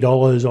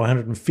 or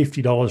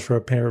 $150 for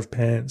a pair of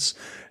pants?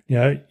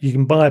 You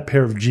can buy a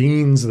pair of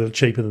jeans that are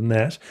cheaper than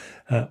that.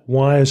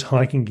 Why is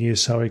hiking gear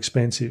so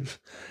expensive?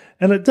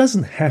 And it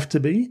doesn't have to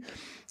be,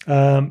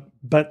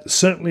 but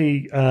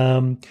certainly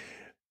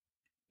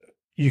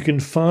you can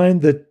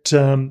find that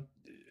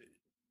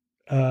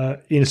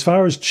as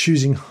far as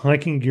choosing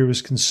hiking gear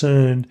is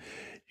concerned,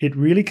 it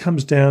really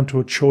comes down to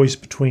a choice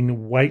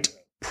between weight,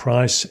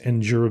 price,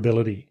 and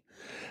durability.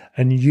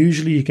 And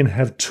usually you can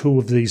have two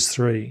of these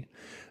three.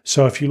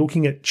 So if you're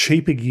looking at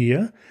cheaper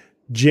gear,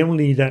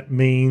 generally that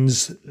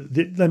means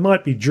that they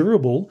might be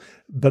durable,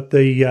 but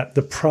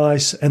the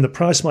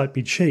price might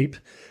be cheap,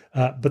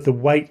 but the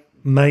weight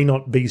may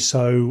not be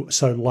so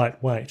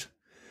lightweight.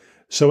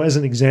 So as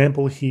an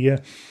example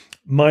here,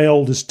 my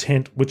oldest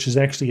tent, which is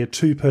actually a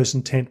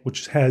two-person tent,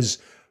 which has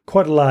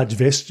quite a large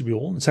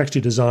vestibule. It's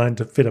actually designed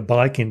to fit a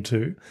bike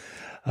into.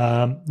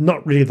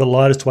 Not really the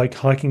lightest weight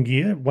hiking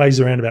gear. It weighs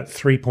around about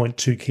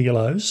 3.2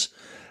 kilos.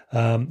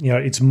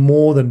 It's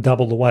more than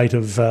double the weight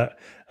of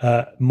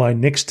my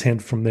next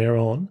tent from there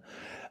on,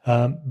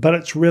 but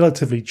it's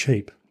relatively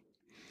cheap.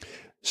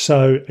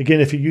 So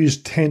again, if you use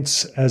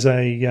tents as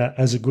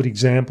a good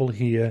example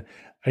here,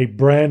 a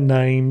brand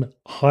name,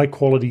 high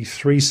quality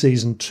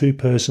 3-season,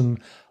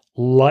 2-person,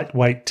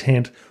 lightweight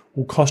tent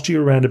will cost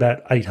you around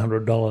about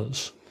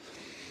 $800.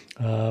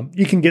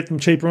 You can get them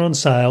cheaper on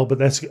sale, but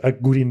that's a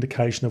good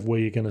indication of where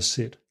you're going to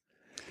sit.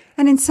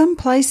 And in some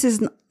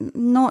places,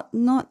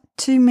 not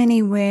too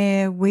many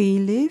where we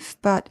live,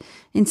 but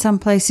in some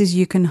places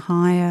you can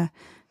hire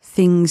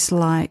things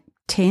like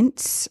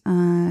tents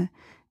and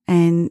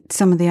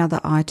some of the other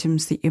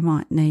items that you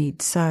might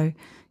need. So,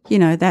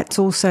 that's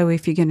also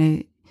if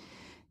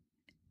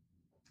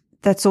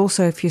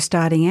you're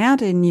starting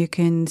out, and you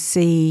can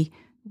see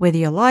whether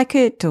you like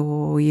it,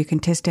 or you can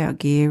test out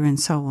gear and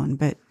so on.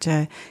 But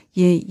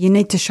you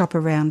need to shop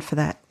around for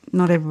that.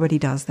 Not everybody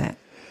does that.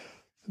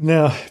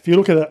 Now, if you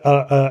look at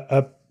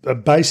a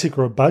basic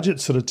or a budget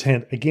sort of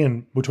tent,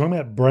 again, we're talking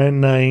about brand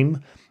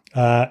name,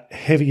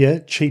 heavier,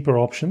 cheaper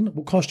option,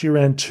 will cost you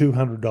around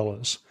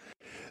 $200.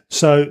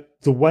 So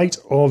the weight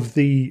of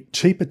the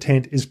cheaper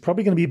tent is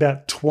probably going to be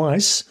about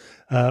twice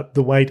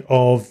the weight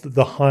of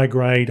the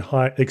high-grade,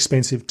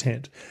 expensive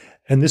tent.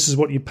 And this is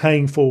what you're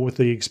paying for with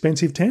the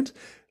expensive tent.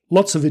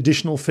 Lots of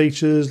additional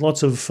features,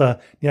 lots of,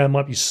 it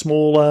might be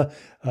smaller,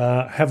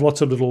 have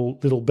lots of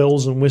little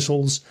bells and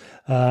whistles,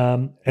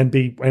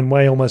 and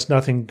weigh almost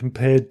nothing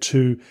compared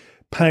to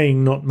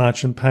paying not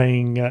much and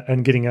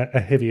getting a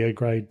heavier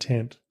grade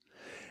tent.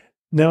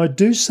 Now, I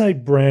do say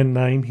brand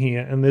name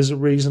here, and there's a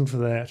reason for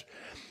that.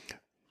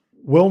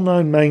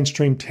 Well-known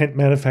mainstream tent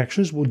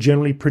manufacturers will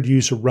generally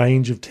produce a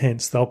range of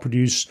tents. They'll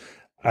produce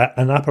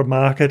an upper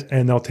market,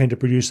 and they'll tend to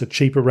produce a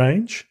cheaper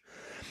range.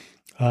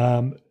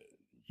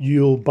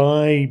 You'll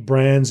buy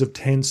brands of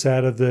tents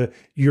out of the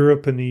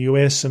Europe and the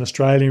US and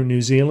Australia and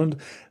New Zealand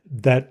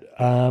that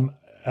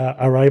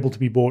are able to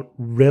be bought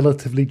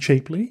relatively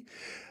cheaply.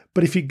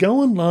 But if you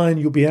go online,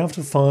 you'll be able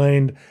to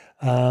find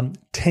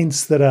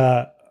tents that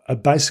are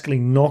basically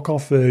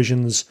knockoff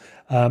versions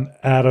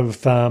out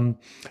of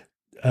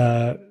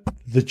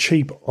the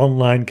cheap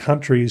online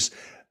countries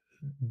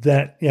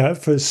that,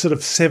 for sort of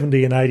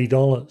 $70 and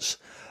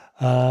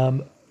 $80.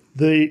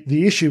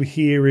 The issue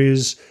here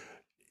is,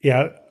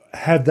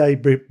 have they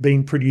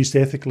been produced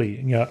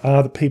ethically?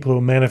 Are the people who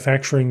are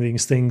manufacturing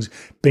these things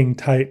being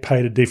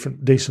paid a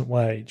decent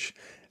wage?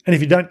 And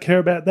if you don't care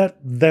about that,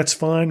 that's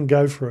fine,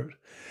 go for it.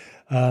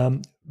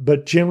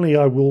 But generally,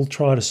 I will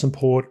try to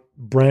support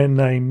brand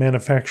name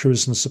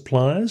manufacturers and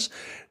suppliers.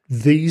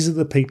 These are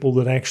the people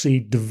that actually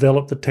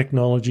develop the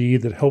technology,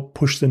 that help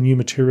push the new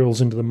materials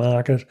into the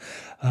market,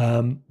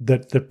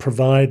 that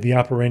provide the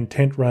upper end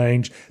tent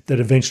range that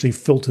eventually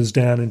filters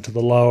down into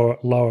the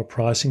lower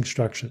pricing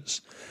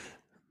structures.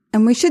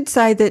 And we should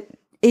say that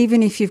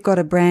even if you've got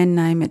a brand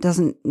name, it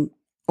doesn't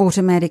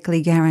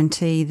automatically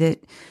guarantee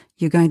that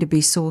you're going to be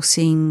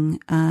sourcing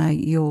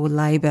your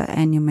labour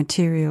and your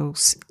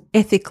materials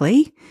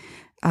ethically,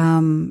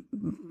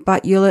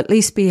 but you'll at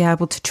least be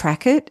able to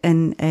track it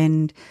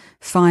and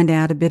find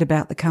out a bit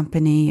about the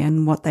company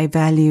and what they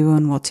value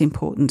and what's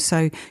important.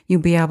 So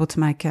you'll be able to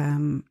make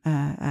an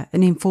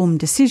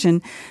informed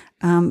decision.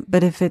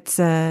 But if it's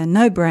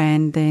no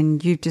brand, then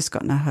you've just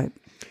got no hope.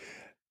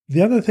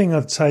 The other thing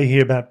I'd say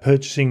here about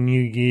purchasing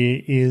new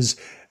gear is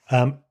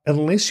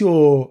unless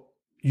you're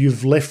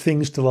you've left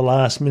things to the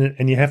last minute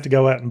and you have to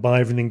go out and buy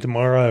everything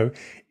tomorrow,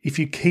 if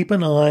you keep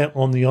an eye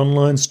on the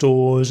online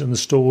stores and the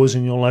stores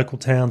in your local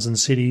towns and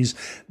cities,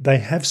 they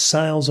have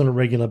sales on a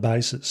regular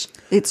basis.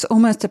 It's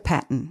almost a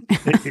pattern.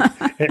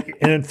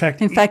 And in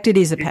fact, it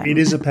is a pattern. It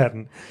is a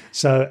pattern.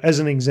 So as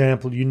an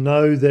example, you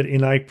know that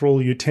in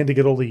April you tend to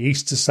get all the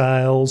Easter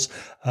sales,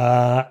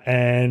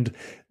 and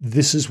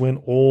this is when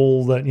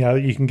all that,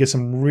 you can get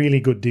some really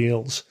good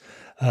deals.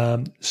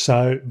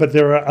 But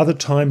there are other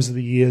times of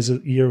the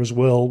year as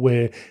well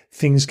where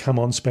things come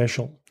on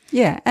special.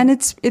 Yeah, and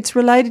it's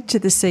related to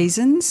the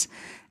seasons,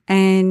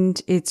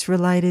 and it's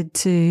related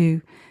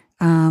to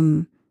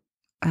not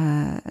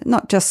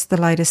just the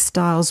latest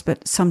styles,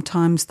 but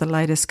sometimes the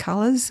latest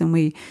colours. And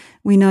we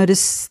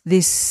notice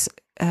this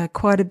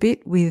quite a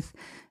bit with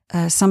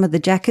some of the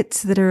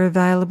jackets that are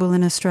available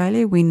in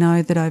Australia. We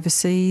know that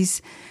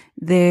overseas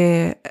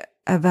they're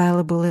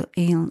available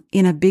in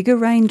a bigger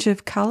range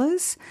of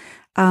colours,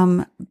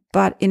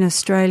 but in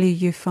Australia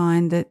you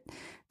find that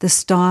the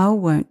style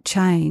won't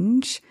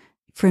change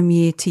from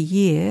year to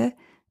year,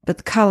 but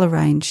the colour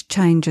range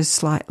changes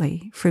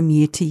slightly from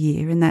year to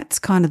year, and that's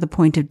kind of the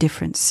point of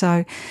difference.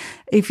 So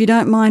if you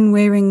don't mind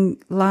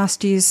wearing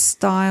last year's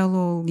style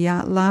or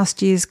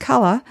last year's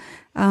colour,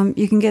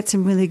 you can get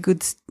some really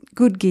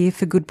good gear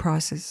for good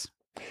prices.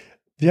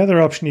 The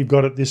other option you've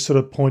got at this sort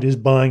of point is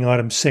buying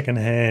items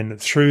secondhand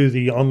through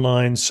the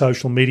online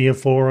social media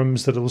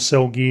forums that will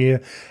sell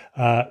gear,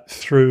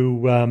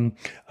 through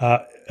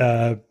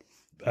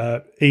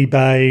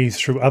eBay,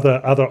 through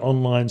other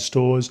online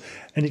stores,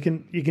 and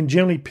you can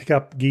generally pick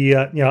up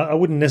gear. I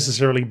wouldn't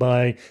necessarily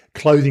buy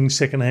clothing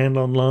secondhand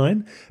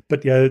online,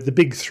 but the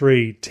big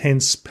three: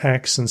 tents,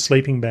 packs, and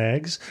sleeping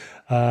bags.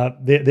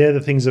 They're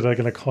the things that are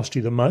going to cost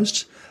you the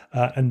most,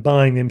 and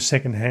buying them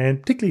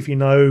secondhand, particularly if you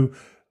know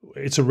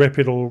it's a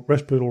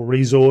reputable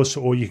resource,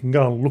 or you can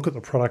go and look at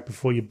the product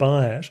before you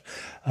buy it.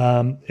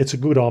 It's a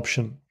good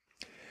option.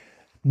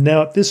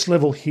 Now, at this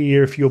level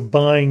here, if you're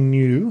buying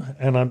new,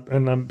 and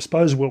I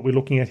suppose what we're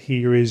looking at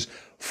here is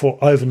for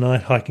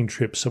overnight hiking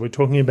trips. So we're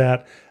talking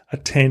about a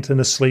tent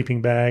and a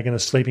sleeping bag and a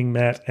sleeping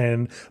mat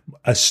and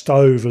a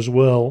stove as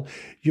well.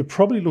 You're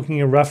probably looking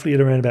at roughly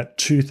at around about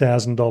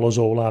 $2,000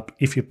 all up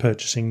if you're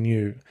purchasing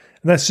new. And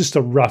that's just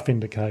a rough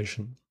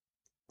indication.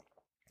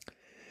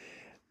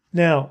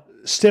 Now,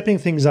 stepping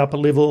things up a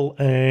level,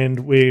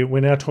 and we're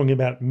now talking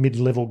about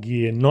mid-level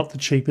gear, not the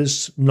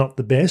cheapest, not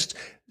the best,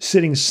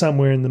 sitting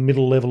somewhere in the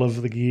middle level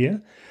of the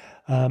gear.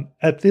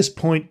 At this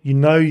point,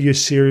 you're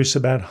serious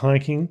about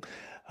hiking,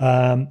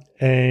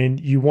 and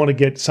you want to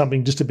get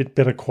something just a bit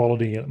better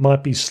quality. It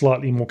might be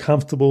slightly more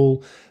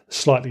comfortable,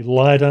 slightly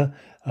lighter,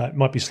 it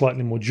might be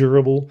slightly more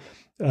durable,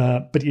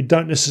 but you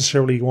don't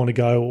necessarily want to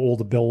go all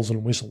the bells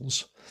and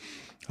whistles.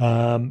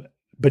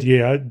 But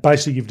yeah,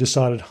 basically you've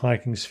decided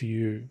hiking's for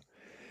you.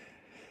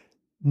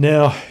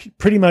 Now,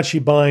 pretty much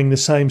you're buying the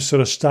same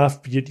sort of stuff.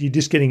 You're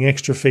just getting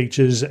extra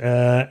features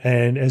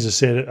and, as I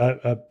said,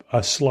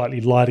 a slightly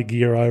lighter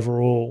gear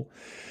overall.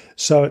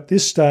 So at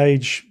this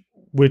stage,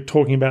 we're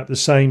talking about the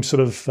same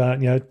sort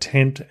of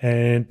tent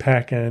and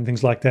pack and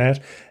things like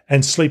that,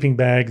 and sleeping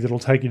bag that'll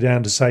take you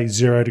down to, say,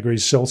 0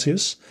 degrees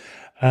Celsius.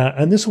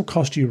 And this will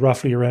cost you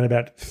roughly around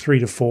about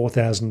 $3,000 to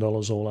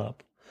 $4,000 all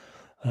up.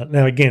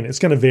 Now, again, it's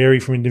going to vary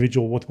from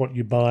individual with what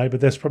you buy,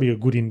 but that's probably a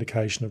good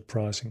indication of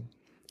pricing.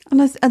 And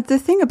the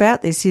thing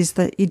about this is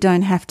that you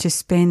don't have to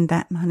spend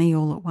that money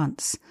all at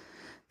once.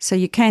 So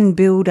you can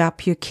build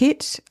up your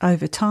kit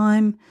over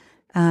time,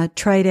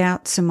 trade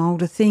out some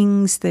older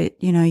things that,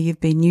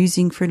 you've been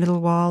using for a little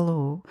while,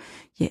 or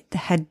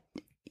had,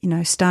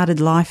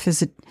 started life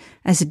as a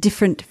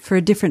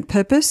different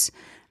purpose,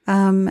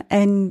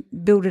 and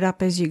build it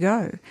up as you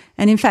go.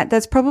 And in fact,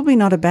 that's probably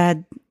not a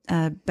bad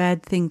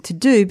thing to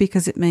do,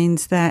 because it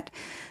means that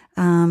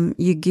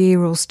your gear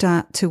will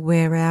start to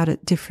wear out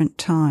at different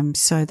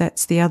times. So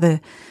that's the other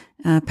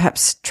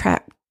perhaps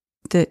trap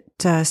that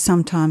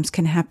sometimes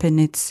can happen.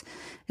 It's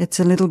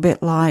a little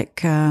bit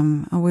like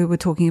we were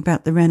talking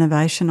about the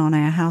renovation on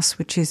our house,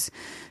 which is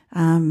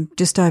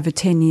just over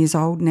 10 years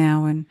old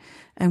now, and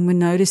we're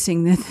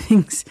noticing that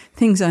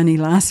things only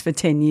last for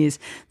 10 years.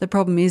 The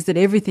problem is that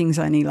everything's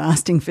only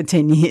lasting for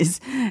 10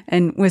 years,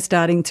 and we're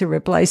starting to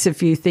replace a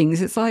few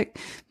things. It's like,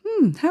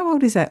 how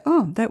old is that?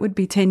 Oh, that would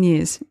be 10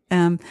 years.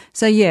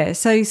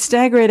 So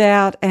stagger it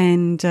out,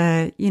 and,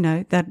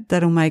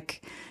 that'll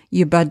make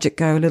your budget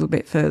go a little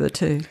bit further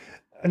too.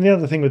 And the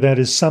other thing with that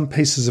is some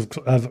pieces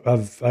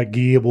of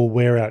gear will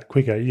wear out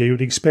quicker. You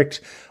would expect,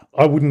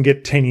 I wouldn't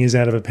get 10 years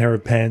out of a pair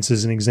of pants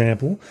as an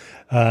example,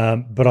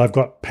 but I've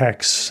got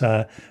packs,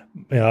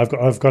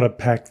 I've got a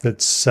pack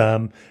that's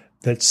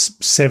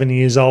 7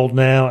 years old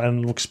now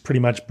and looks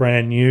pretty much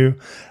brand new.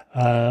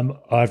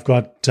 I've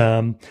got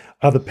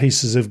other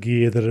pieces of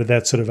gear that are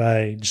that sort of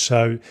age.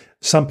 So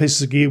some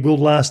pieces of gear will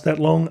last that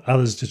long,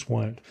 others just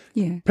won't.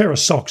 Yeah. A pair of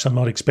socks I'm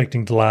not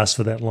expecting to last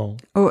for that long.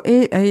 Or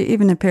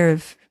even a pair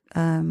of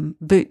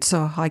boots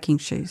or hiking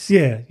shoes?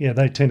 Yeah,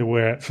 they tend to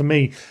wear it. For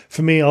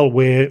me, I'll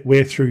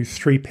wear through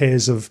 3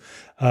 pairs of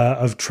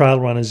trail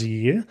runners a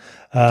year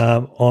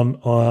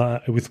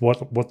with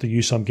what the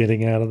use I'm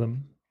getting out of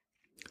them.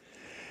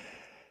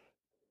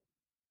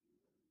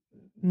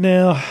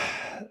 Now,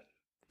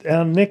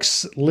 our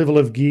next level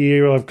of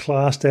gear I've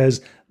classed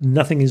as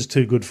nothing is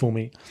too good for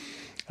me.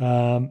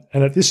 And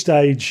at this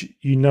stage,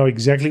 you know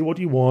exactly what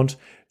you want.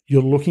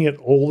 You're looking at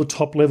all the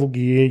top level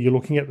gear. You're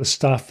looking at the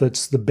stuff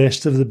that's the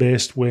best of the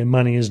best where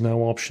money is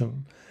no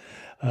option.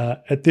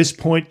 At this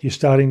point, you're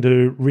starting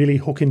to really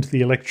hook into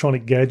the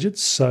electronic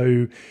gadgets.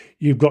 So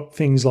you've got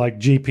things like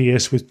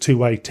GPS with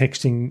 2-way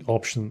texting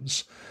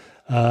options.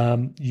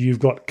 You've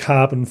got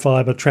carbon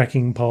fiber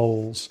tracking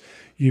poles.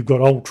 You've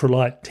got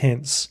ultralight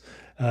tents.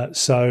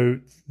 So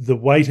the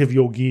weight of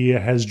your gear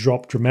has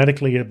dropped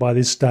dramatically by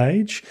this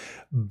stage,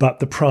 but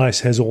the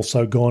price has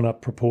also gone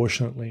up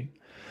proportionately.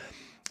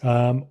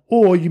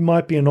 Or you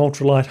might be an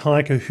ultralight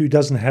hiker who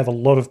doesn't have a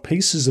lot of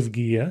pieces of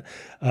gear,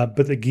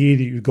 but the gear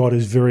that you've got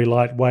is very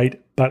lightweight,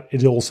 but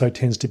it also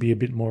tends to be a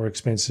bit more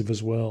expensive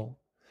as well.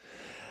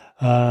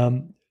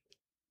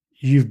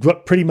 You've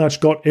pretty much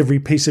got every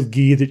piece of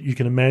gear that you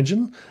can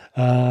imagine,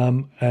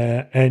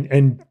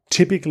 and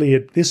typically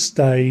at this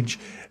stage,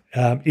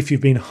 if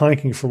you've been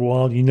hiking for a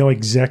while, you know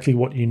exactly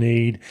what you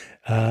need,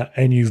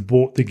 and you've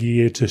bought the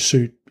gear to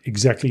suit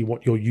exactly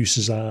what your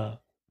uses are.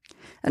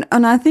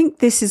 And I think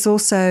this is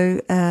also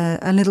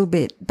a little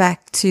bit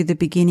back to the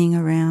beginning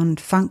around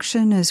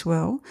function as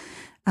well.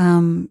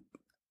 Tim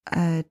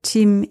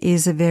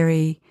is a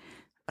very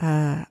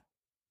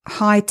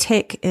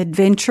high-tech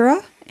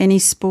adventurer. Any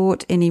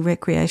sport, any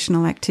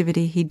recreational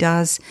activity he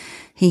does,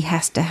 he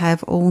has to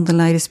have all the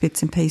latest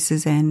bits and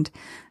pieces and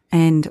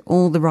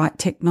all the right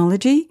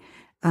technology.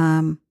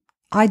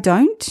 I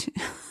don't,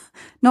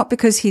 not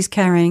because he's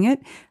carrying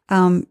it,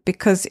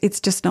 because it's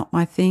just not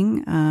my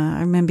thing. I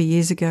remember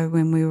years ago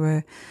when we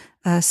were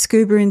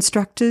scuba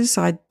instructors,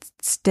 I'd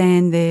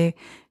stand there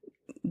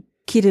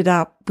kitted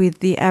up with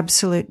the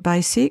absolute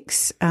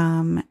basics,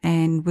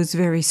 and was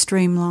very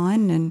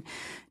streamlined, and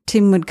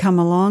Tim would come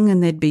along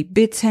and there'd be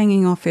bits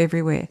hanging off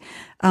everywhere.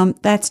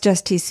 That's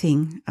just his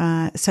thing.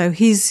 So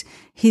his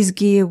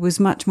gear was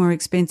much more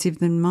expensive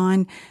than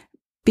mine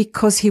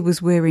because he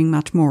was wearing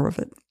much more of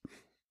it.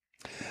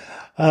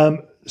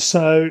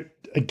 So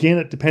again,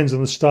 it depends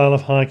on the style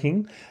of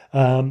hiking.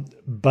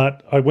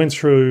 But I went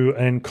through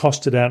and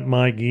costed out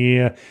my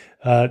gear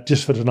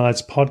just for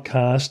tonight's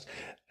podcast,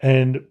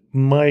 and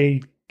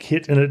my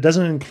kit, and it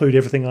doesn't include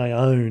everything I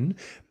own,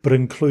 but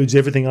includes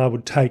everything I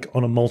would take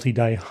on a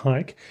multi-day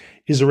hike,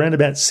 is around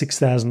about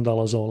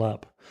 $6,000 all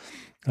up.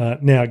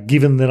 Now,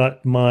 given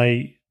that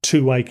my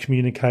 2-way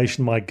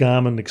communication, my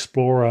Garmin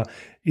Explorer,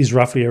 is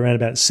roughly around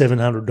about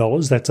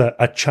 $700, that's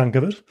a chunk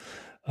of it.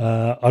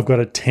 I've got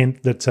a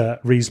tent that's a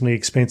reasonably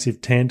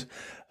expensive tent,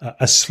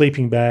 a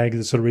sleeping bag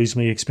that's a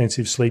reasonably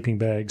expensive sleeping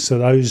bag. So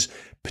those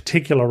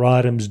particular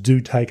items do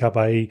take up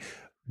a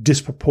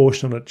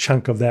disproportionate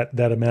chunk of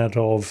that amount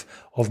of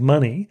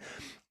money.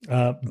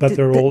 But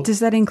they're all. Does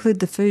that include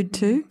the food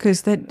too?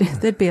 Because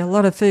there'd be a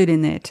lot of food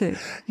in there too.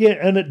 Yeah,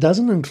 and it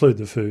doesn't include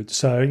the food.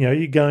 So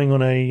you're going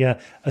on a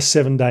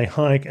 7-day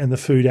hike, and the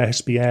food has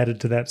to be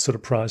added to that sort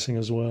of pricing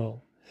as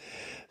well.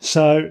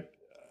 So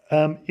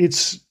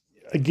it's,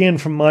 again,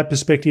 from my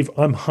perspective,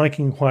 I'm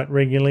hiking quite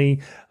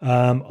regularly.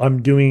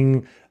 I'm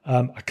doing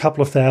a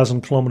couple of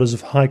 1,000 kilometres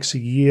of hikes a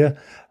year,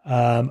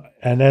 and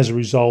as a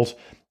result,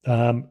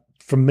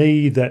 for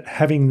me, that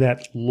having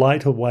that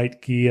lighter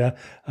weight gear,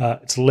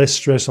 it's less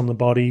stress on the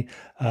body,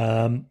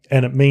 and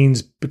it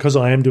means, because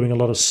I am doing a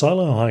lot of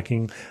solo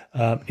hiking,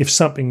 if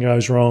something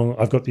goes wrong,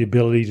 I've got the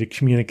ability to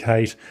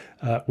communicate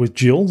with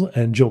Jill,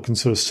 and Jill can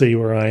sort of see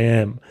where I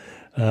am.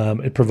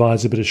 It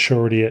provides a bit of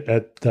surety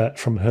at that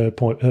from her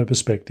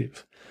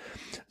perspective.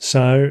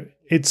 So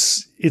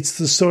it's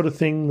the sort of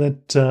thing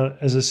that,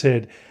 as I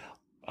said,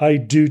 I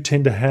do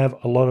tend to have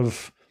a lot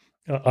of.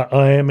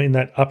 I am in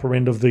that upper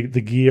end of the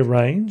gear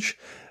range,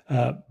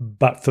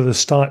 but for the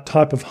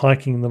type of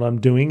hiking that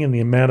I'm doing and the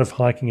amount of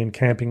hiking and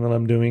camping that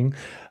I'm doing,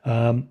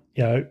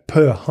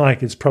 per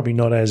hike, it's probably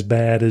not as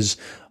bad as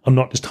I'm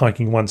not just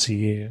hiking once a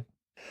year.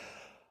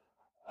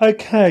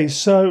 Okay,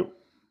 so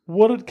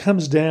what it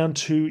comes down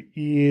to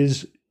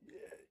is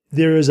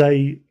there is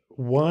a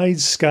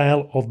wide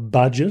scale of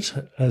budget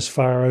as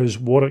far as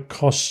what it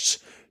costs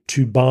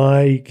to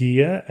buy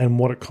gear and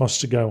what it costs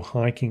to go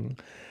hiking.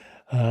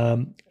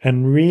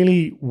 And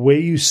really, where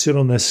you sit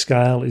on this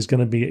scale is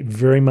going to be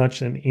very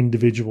much an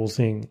individual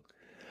thing.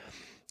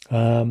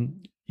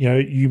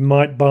 You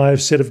might buy a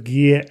set of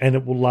gear and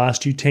it will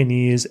last you 10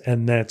 years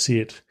and that's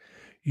it.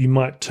 You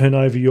might turn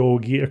over your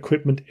gear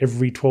equipment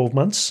every 12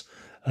 months,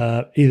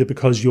 either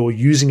because you're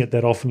using it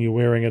that often, you're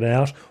wearing it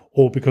out,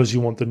 or because you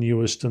want the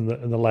newest and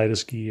the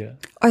latest gear.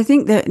 I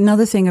think that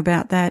another thing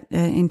about that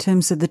in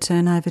terms of the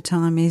turnover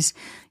time is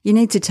you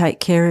need to take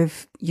care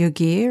of your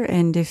gear.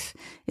 And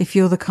if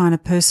you're the kind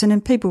of person,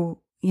 and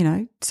people,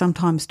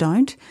 sometimes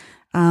don't,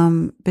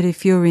 but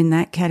if you're in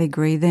that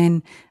category,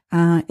 then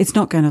it's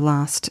not going to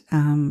last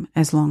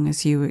as long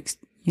as you're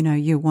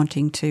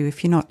wanting to.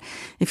 If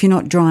you're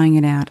not drying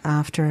it out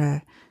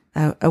after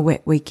a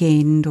wet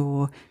weekend,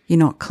 or you're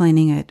not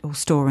cleaning it or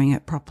storing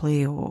it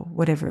properly, or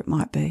whatever it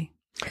might be.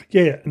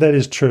 Yeah, that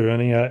is true.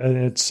 And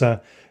it's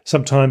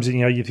sometimes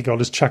you think I'll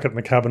just chuck it in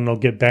the cupboard and I'll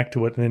get back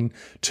to it, and then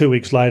 2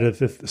 weeks later,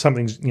 if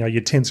something's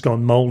your tent's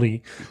gone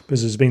mouldy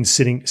because it's been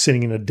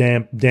sitting in a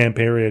damp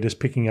area, just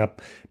picking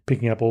up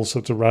all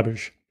sorts of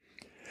rubbish.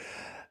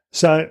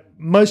 So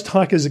most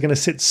hikers are going to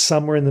sit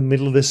somewhere in the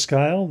middle of this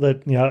scale.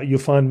 That you'll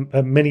find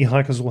many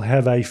hikers will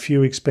have a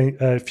few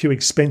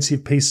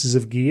expensive pieces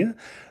of gear.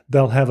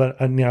 They'll have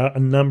a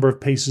number of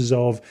pieces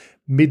of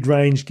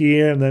mid-range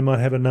gear, and they might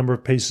have a number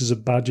of pieces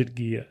of budget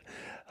gear.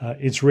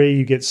 It's rare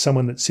you get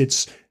someone that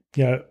sits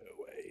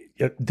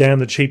down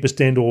the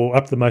cheapest end or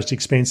up the most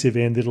expensive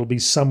end. It'll be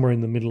somewhere in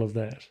the middle of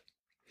that.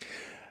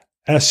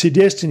 Our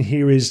suggestion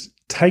here is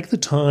take the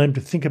time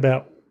to think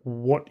about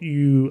what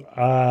you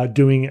are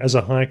doing as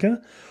a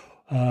hiker,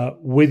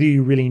 whether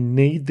you really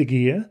need the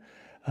gear,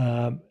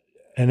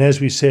 and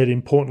as we said,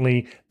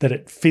 importantly, that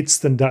it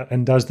fits and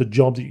does the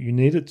job that you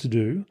need it to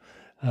do,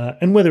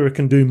 and whether it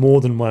can do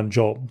more than one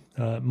job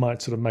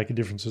might sort of make a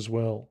difference as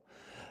well.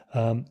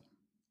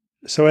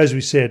 So as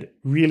we said,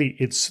 really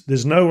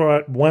there's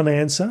no one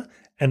answer,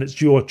 and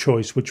it's your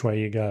choice which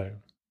way you go.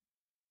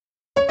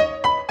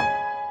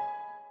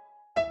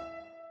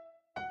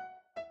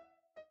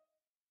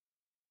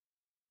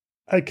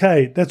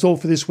 Okay, that's all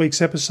for this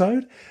week's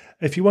episode.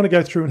 If you want to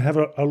go through and have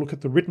a look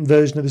at the written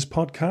version of this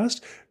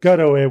podcast, go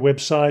to our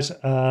website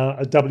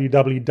at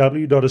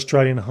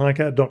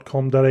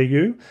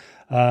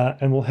www.australianhiker.com.au,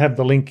 and we'll have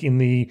the link in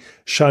the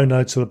show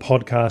notes of the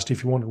podcast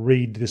if you want to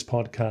read this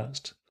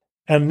podcast.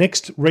 Our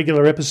next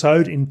regular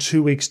episode in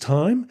 2 weeks'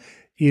 time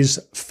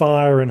is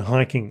fire and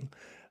hiking.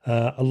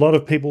 A lot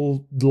of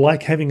people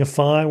like having a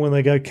fire when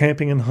they go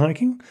camping and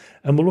hiking,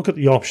 and we'll look at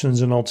the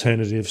options and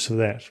alternatives for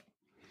that.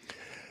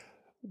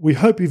 We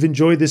hope you've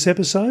enjoyed this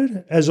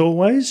episode. As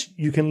always,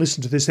 you can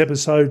listen to this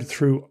episode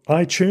through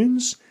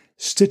iTunes,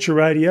 Stitcher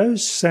Radio,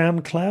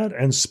 SoundCloud,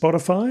 and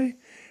Spotify.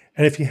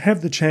 And if you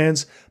have the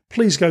chance,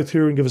 please go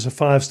through and give us a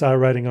 5-star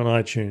rating on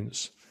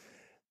iTunes.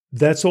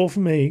 That's all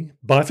from me.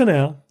 Bye for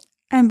now.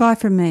 And bye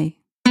from me.